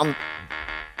Breakdown.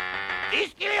 It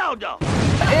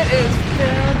is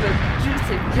filled with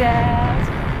juicy jazz,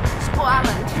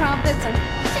 squalling trumpets, and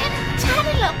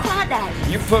tiny little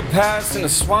crawdads. You put Paris in the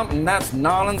swamp, and that's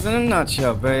Nolans in a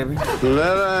nutshell, baby.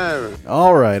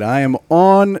 All right, I am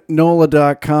on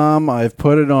NOLA.com. I've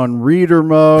put it on reader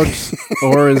mode,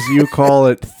 or as you call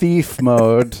it, thief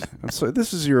mode. So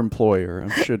this is your employer.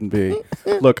 I shouldn't be.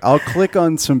 Look, I'll click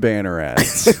on some banner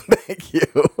ads. Thank you.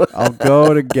 I'll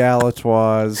go to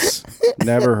Galatoire's.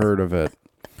 Never heard of it.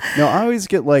 No, I always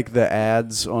get like the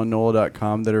ads on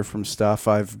NOLA.com that are from stuff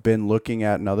I've been looking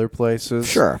at in other places.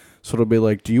 Sure. So it'll be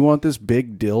like, do you want this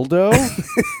big dildo?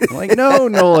 I'm like, no,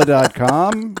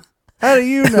 NOLA.com. How do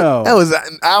you know? That was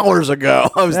hours ago.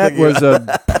 That was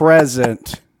a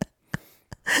present.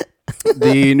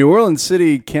 The New Orleans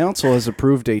City Council has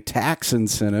approved a tax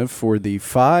incentive for the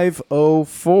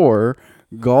 504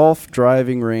 Golf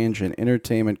Driving Range and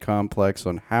Entertainment Complex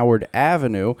on Howard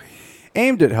Avenue,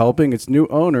 aimed at helping its new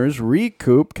owners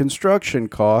recoup construction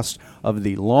costs of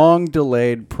the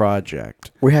long-delayed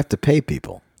project. We have to pay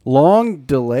people.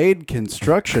 Long-delayed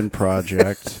construction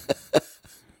project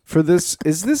for this.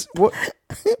 Is this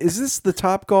the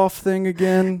Topgolf thing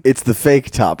again? It's the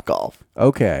fake Topgolf.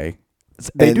 Okay.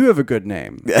 They do have a good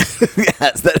name. Yes,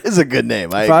 that is a good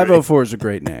name. I 504 is a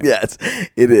great name. Yes,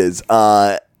 it is.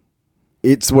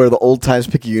 It's where the old Times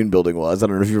Picayune building was. I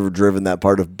don't know if you've ever driven that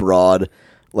part of Broad,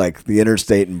 like the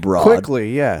interstate in Broad.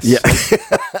 Quickly, yes. Yeah.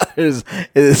 it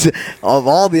is of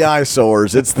all the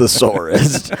eyesores, it's the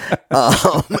sorest.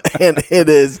 And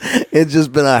it's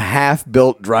just been a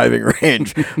half-built driving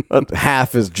range.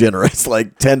 Half is generous,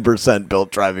 like 10%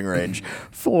 built driving range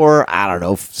for, I don't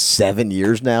know, 7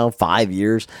 years now, 5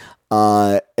 years.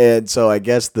 And so I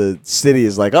guess the city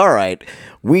is like, all right,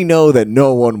 we know that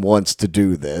no one wants to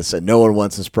do this and no one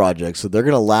wants this project. So they're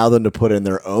going to allow them to put in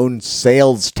their own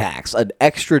sales tax, an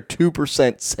extra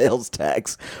 2% sales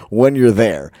tax when you're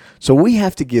there. So we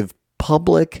have to give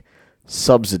public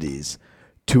subsidies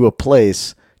to a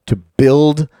place to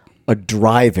build a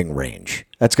driving range.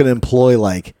 That's going to employ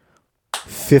like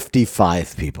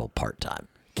 55 people part-time.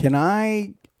 Can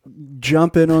I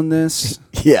jump in on this?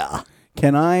 Yeah.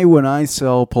 Can I, when I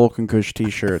sell Polk and Kush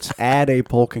t-shirts, add a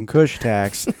Polk and Kush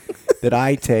tax that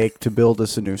I take to build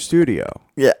us a new studio?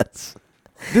 Yes.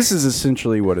 This is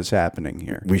essentially what is happening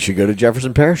here. We should go to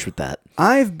Jefferson Parish with that.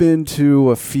 I've been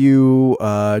to a few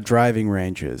driving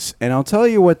ranges, and I'll tell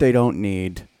you what they don't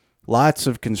need. Lots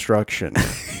of construction.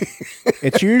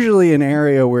 It's usually an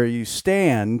area where you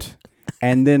stand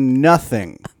and then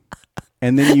nothing.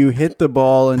 And then you hit the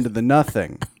ball into the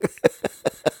nothing.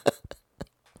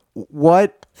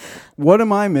 What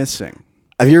am I missing?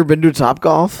 Have you ever been to a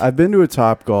Topgolf? I've been to a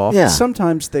Topgolf. Yeah.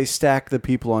 Sometimes they stack the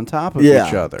people on top of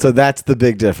each other. So that's the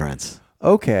big difference.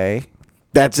 Okay.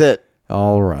 That's it.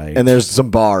 All right. And there's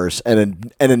some bars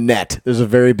and a net. There's a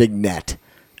very big net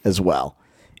as well.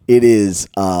 It is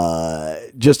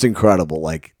just incredible.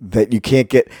 Like that you can't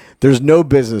get. There's no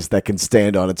business that can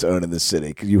stand on its own in this city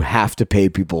because you have to pay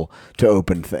people to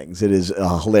open things. It is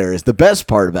hilarious. The best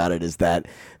part about it is that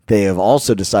they have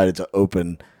also decided to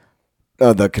open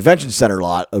the convention center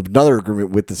lot, another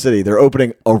agreement with the city. They're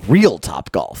opening a real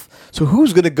Topgolf. So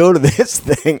who's going to go to this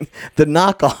thing, the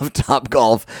knockoff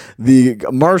Topgolf, the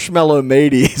Marshmallow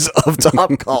Mateys of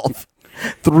Topgolf,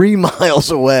 3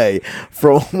 miles away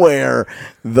from where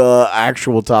the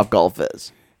actual Topgolf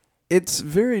is? It's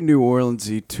very New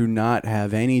Orleans-y to not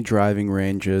have any driving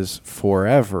ranges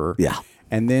forever. Yeah.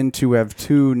 And then to have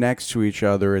two next to each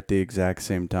other at the exact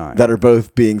same time. That are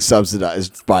both being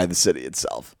subsidized by the city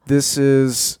itself. This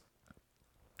is,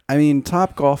 I mean,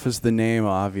 Topgolf is the name,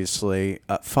 obviously.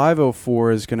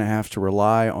 504 is going to have to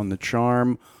rely on the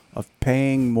charm of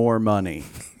paying more money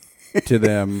to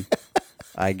them,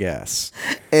 I guess.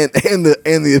 And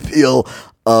the appeal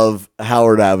of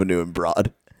Howard Avenue and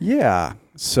Broad. Yeah.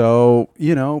 So,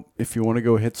 if you want to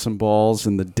go hit some balls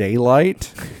in the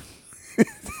daylight...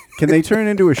 Can they turn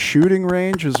into a shooting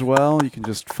range as well? You can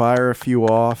just fire a few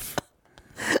off.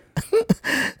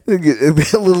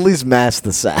 It'll at least mask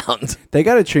the sound. They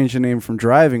got to change the name from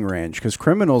driving range because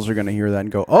criminals are going to hear that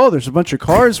and go, "Oh, there's a bunch of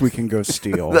cars we can go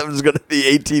steal." That was going to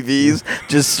be ATVs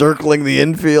just circling the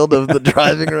infield of the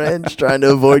driving range, trying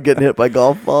to avoid getting hit by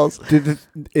golf balls.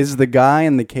 Is the guy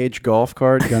in the cage golf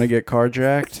cart going to get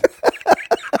carjacked?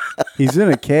 He's in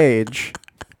a cage.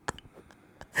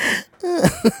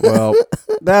 Well,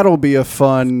 that'll be a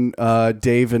fun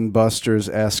Dave and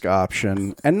Buster's-esque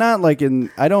option. And not like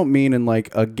I don't mean in like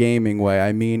a gaming way.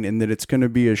 I mean in that it's going to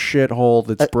be a shithole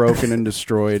that's broken and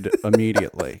destroyed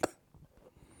immediately.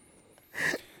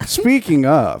 Speaking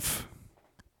of,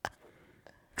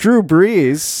 Drew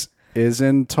Brees is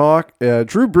in talk.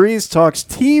 Drew Brees talks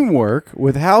teamwork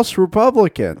with House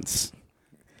Republicans.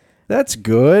 That's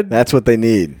good. That's what they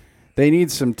need. They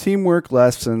need some teamwork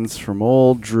lessons from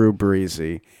old Drew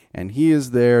Breesy, and he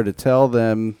is there to tell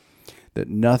them that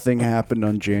nothing happened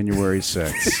on January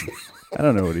 6th. I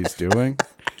don't know what he's doing.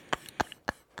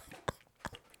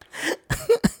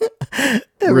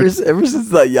 Ever since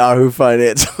that Yahoo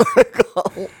Finance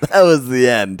article, that was the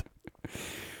end.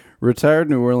 Retired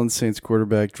New Orleans Saints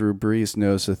quarterback Drew Brees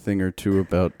knows a thing or two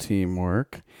about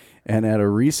teamwork. And at a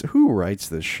who writes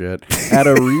this shit? At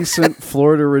a recent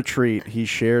Florida retreat, he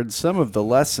shared some of the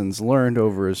lessons learned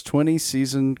over his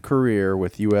 20-season career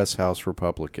with U.S. House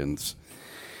Republicans.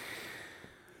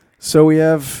 So we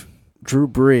have Drew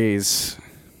Brees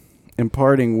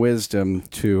imparting wisdom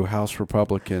to House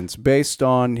Republicans based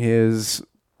on his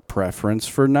preference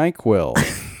for NyQuil.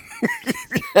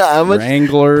 How much?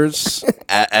 Wranglers,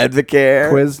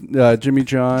 Advocare, Jimmy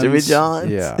John's. Jimmy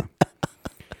John's. Yeah.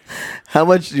 How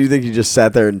much do you think he just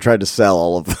sat there and tried to sell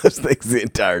all of those things the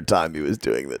entire time he was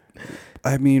doing that?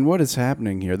 I mean, what is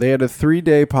happening here? They had a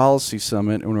 3-day policy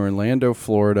summit in Orlando,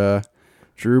 Florida.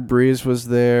 Drew Brees was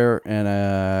there, and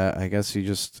I guess he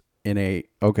just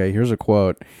here's a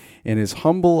quote. In his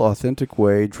humble, authentic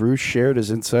way, Drew shared his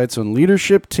insights on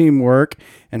leadership, teamwork,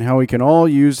 and how we can all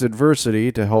use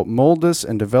adversity to help mold us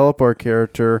and develop our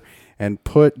character and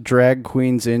put drag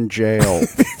queens in jail.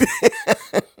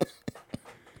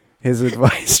 His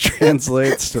advice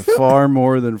translates to far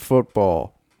more than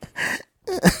football.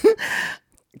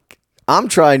 I'm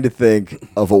trying to think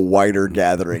of a wider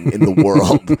gathering in the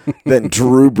world than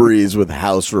Drew Brees with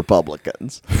House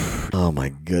Republicans. Oh, my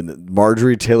goodness.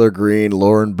 Marjorie Taylor Greene,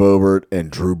 Lauren Boebert, and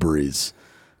Drew Brees.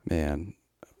 Man,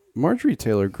 Marjorie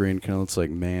Taylor Greene kind of looks like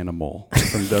Manimal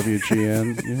from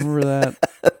WGN. You remember that?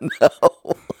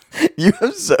 No. You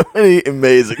have so many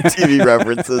amazing TV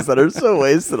references that are so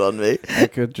wasted on me. I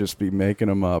could just be making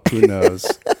them up. Who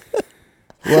knows?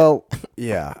 Well,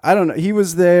 yeah. I don't know. He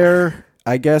was there.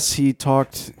 I guess he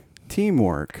talked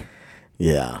teamwork.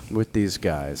 Yeah. With these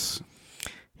guys.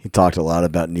 He talked a lot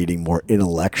about needing more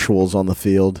intellectuals on the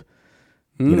field.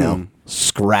 You know,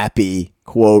 scrappy,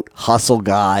 quote, hustle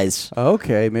guys.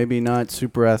 Okay, maybe not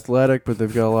super athletic, but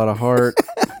they've got a lot of heart.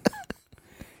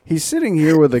 He's sitting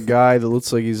here with a guy that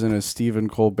looks like he's in a Stephen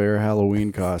Colbert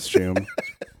Halloween costume.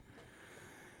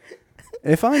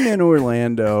 If I'm in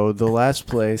Orlando, the last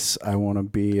place I want to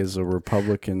be is a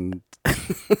Republican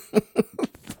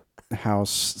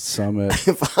House summit.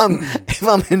 If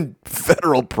I'm in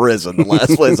federal prison, the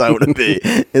last place I want to be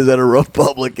is at a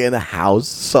Republican House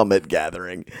summit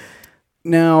gathering.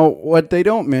 Now, what they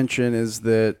don't mention is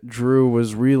that Drew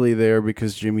was really there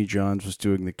because Jimmy John's was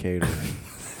doing the catering.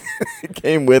 It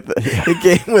came with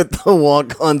the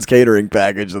walk-ons catering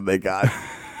package that they got.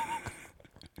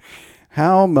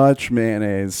 How much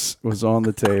mayonnaise was on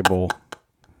the table?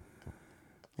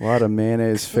 A lot of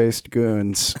mayonnaise-faced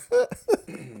goons.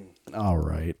 All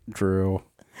right, Drew.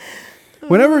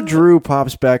 Whenever Drew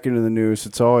pops back into the news,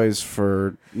 it's always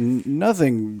for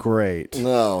nothing great.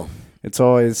 No. It's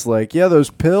always like, yeah,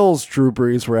 those pills Drew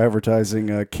Brees were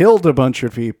advertising killed a bunch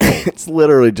of people. It's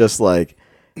literally just like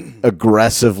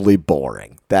aggressively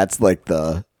boring. That's like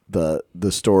the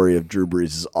story of Drew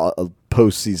Brees'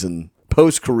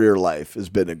 post-career life has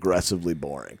been aggressively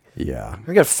boring. Yeah.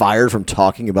 I got fired from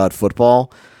talking about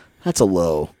football. That's a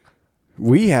low.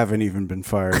 We haven't even been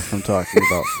fired from talking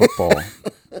about football.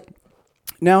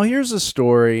 Now, here's a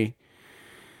story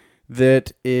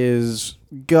that is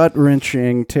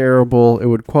gut-wrenching, terrible. It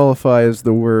would qualify as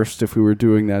the worst if we were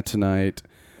doing that tonight.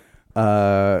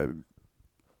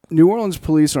 New Orleans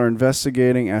police are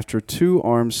investigating after 2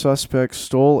 armed suspects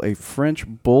stole a French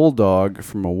bulldog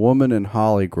from a woman in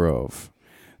Holly Grove.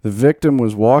 The victim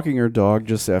was walking her dog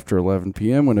just after 11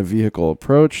 p.m. when a vehicle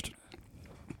approached.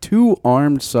 2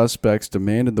 armed suspects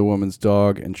demanded the woman's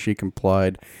dog, and she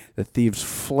complied. The thieves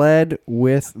fled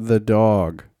with the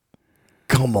dog.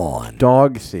 Come on.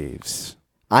 Dog thieves.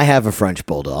 I have a French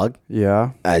bulldog,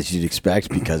 Yeah. as you'd expect,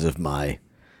 because of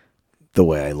the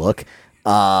way I look.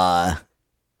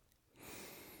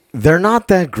 They're not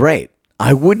that great.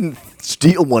 I wouldn't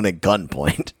steal one at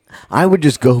gunpoint. I would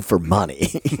just go for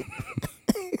money.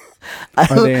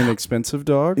 Are they an expensive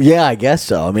dog? Yeah, I guess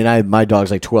so. I mean, my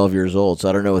dog's like 12 years old, so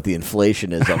I don't know what the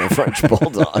inflation is on a French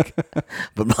bulldog.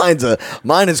 But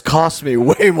mine has cost me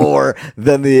way more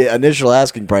than the initial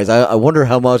asking price. I wonder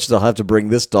how much they'll have to bring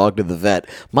this dog to the vet.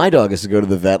 My dog has to go to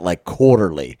the vet like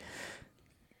quarterly.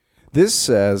 This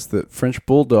says that French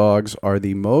bulldogs are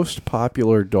the most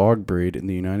popular dog breed in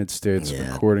the United States,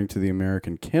 according to the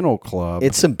American Kennel Club.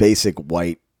 It's some basic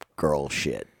white girl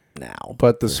shit now.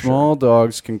 But the small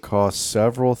dogs can cost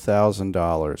several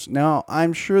 $1,000s. Now,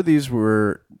 I'm sure these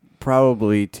were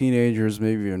probably teenagers,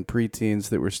 maybe even preteens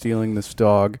that were stealing this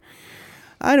dog.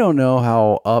 I don't know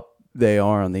how up they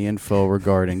are on the info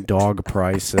regarding dog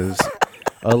prices,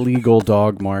 illegal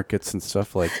dog markets, and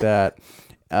stuff like that.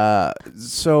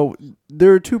 So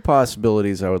there are two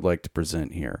possibilities I would like to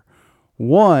present here.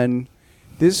 One,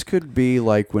 this could be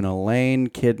like when Elaine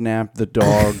kidnapped the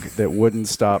dog that wouldn't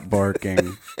stop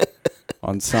barking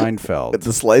on Seinfeld. It's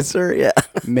a slicer, yeah.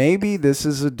 Maybe this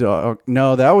is a dog.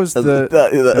 No, that was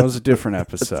that was a different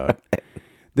episode.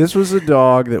 This was a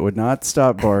dog that would not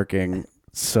stop barking.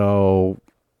 So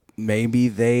maybe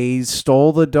they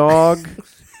stole the dog.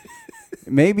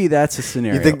 Maybe that's a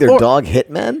scenario. You think they're dog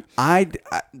hitmen?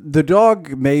 The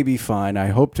dog may be fine. I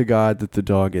hope to God that the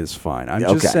dog is fine. I'm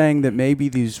just saying that maybe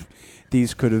these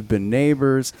could have been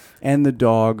neighbors, and the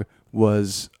dog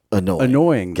was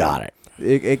annoying. Got it.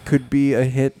 It could be a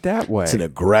hit that way. It's an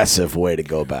aggressive way to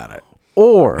go about it.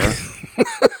 Or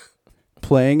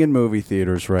playing in movie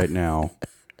theaters right now,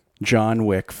 John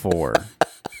Wick 4.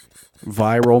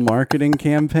 Viral marketing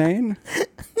campaign.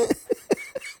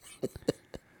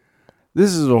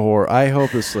 This is a horror. I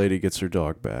hope this lady gets her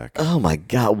dog back. Oh my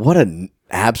God, what an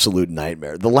absolute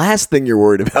nightmare. The last thing you're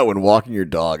worried about when walking your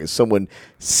dog is someone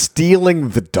stealing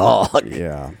the dog.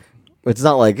 Yeah. It's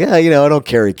not like, I don't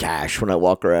carry cash when I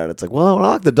walk around. It's like, well, when I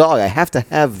walk the dog, I have to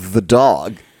have the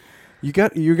dog.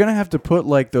 You're gonna have to put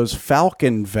like those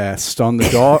Falcon vests on the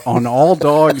dog on all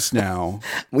dogs now.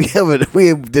 We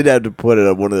did have to put it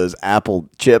on one of those Apple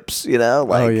chips, so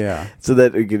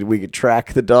that we could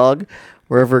track the dog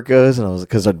wherever it goes. And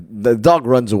because the dog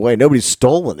runs away, nobody's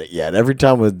stolen it yet. Every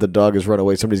time the dog has run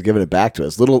away, somebody's giving it back to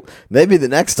us. Maybe the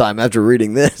next time after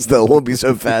reading this, they won't be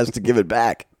so fast to give it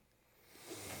back.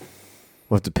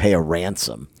 We'll have to pay a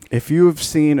ransom. If you have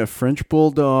seen a French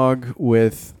bulldog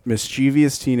with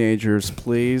mischievous teenagers,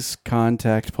 please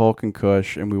contact Polk and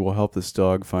Kush, and we will help this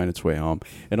dog find its way home.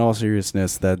 In all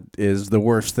seriousness, that is the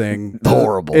worst thing.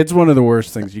 Horrible. It's one of the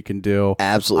worst things you can do.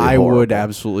 Absolutely I horrible. would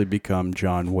absolutely become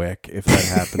John Wick if that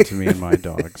happened to me and my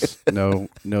dogs. No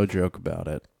joke about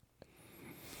it.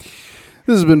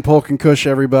 This has been Polk and Kush,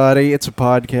 everybody. It's a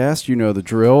podcast. You know the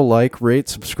drill. Like, rate,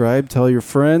 subscribe, tell your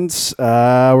friends.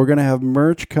 We're going to have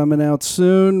merch coming out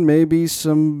soon. Maybe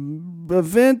some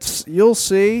events. You'll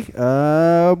see.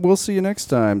 We'll see you next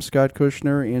time. Scott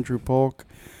Kushner, Andrew Polk.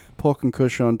 Polk and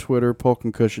Kush on Twitter.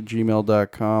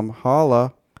 polkandkush@gmail.com.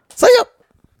 Holla. See ya.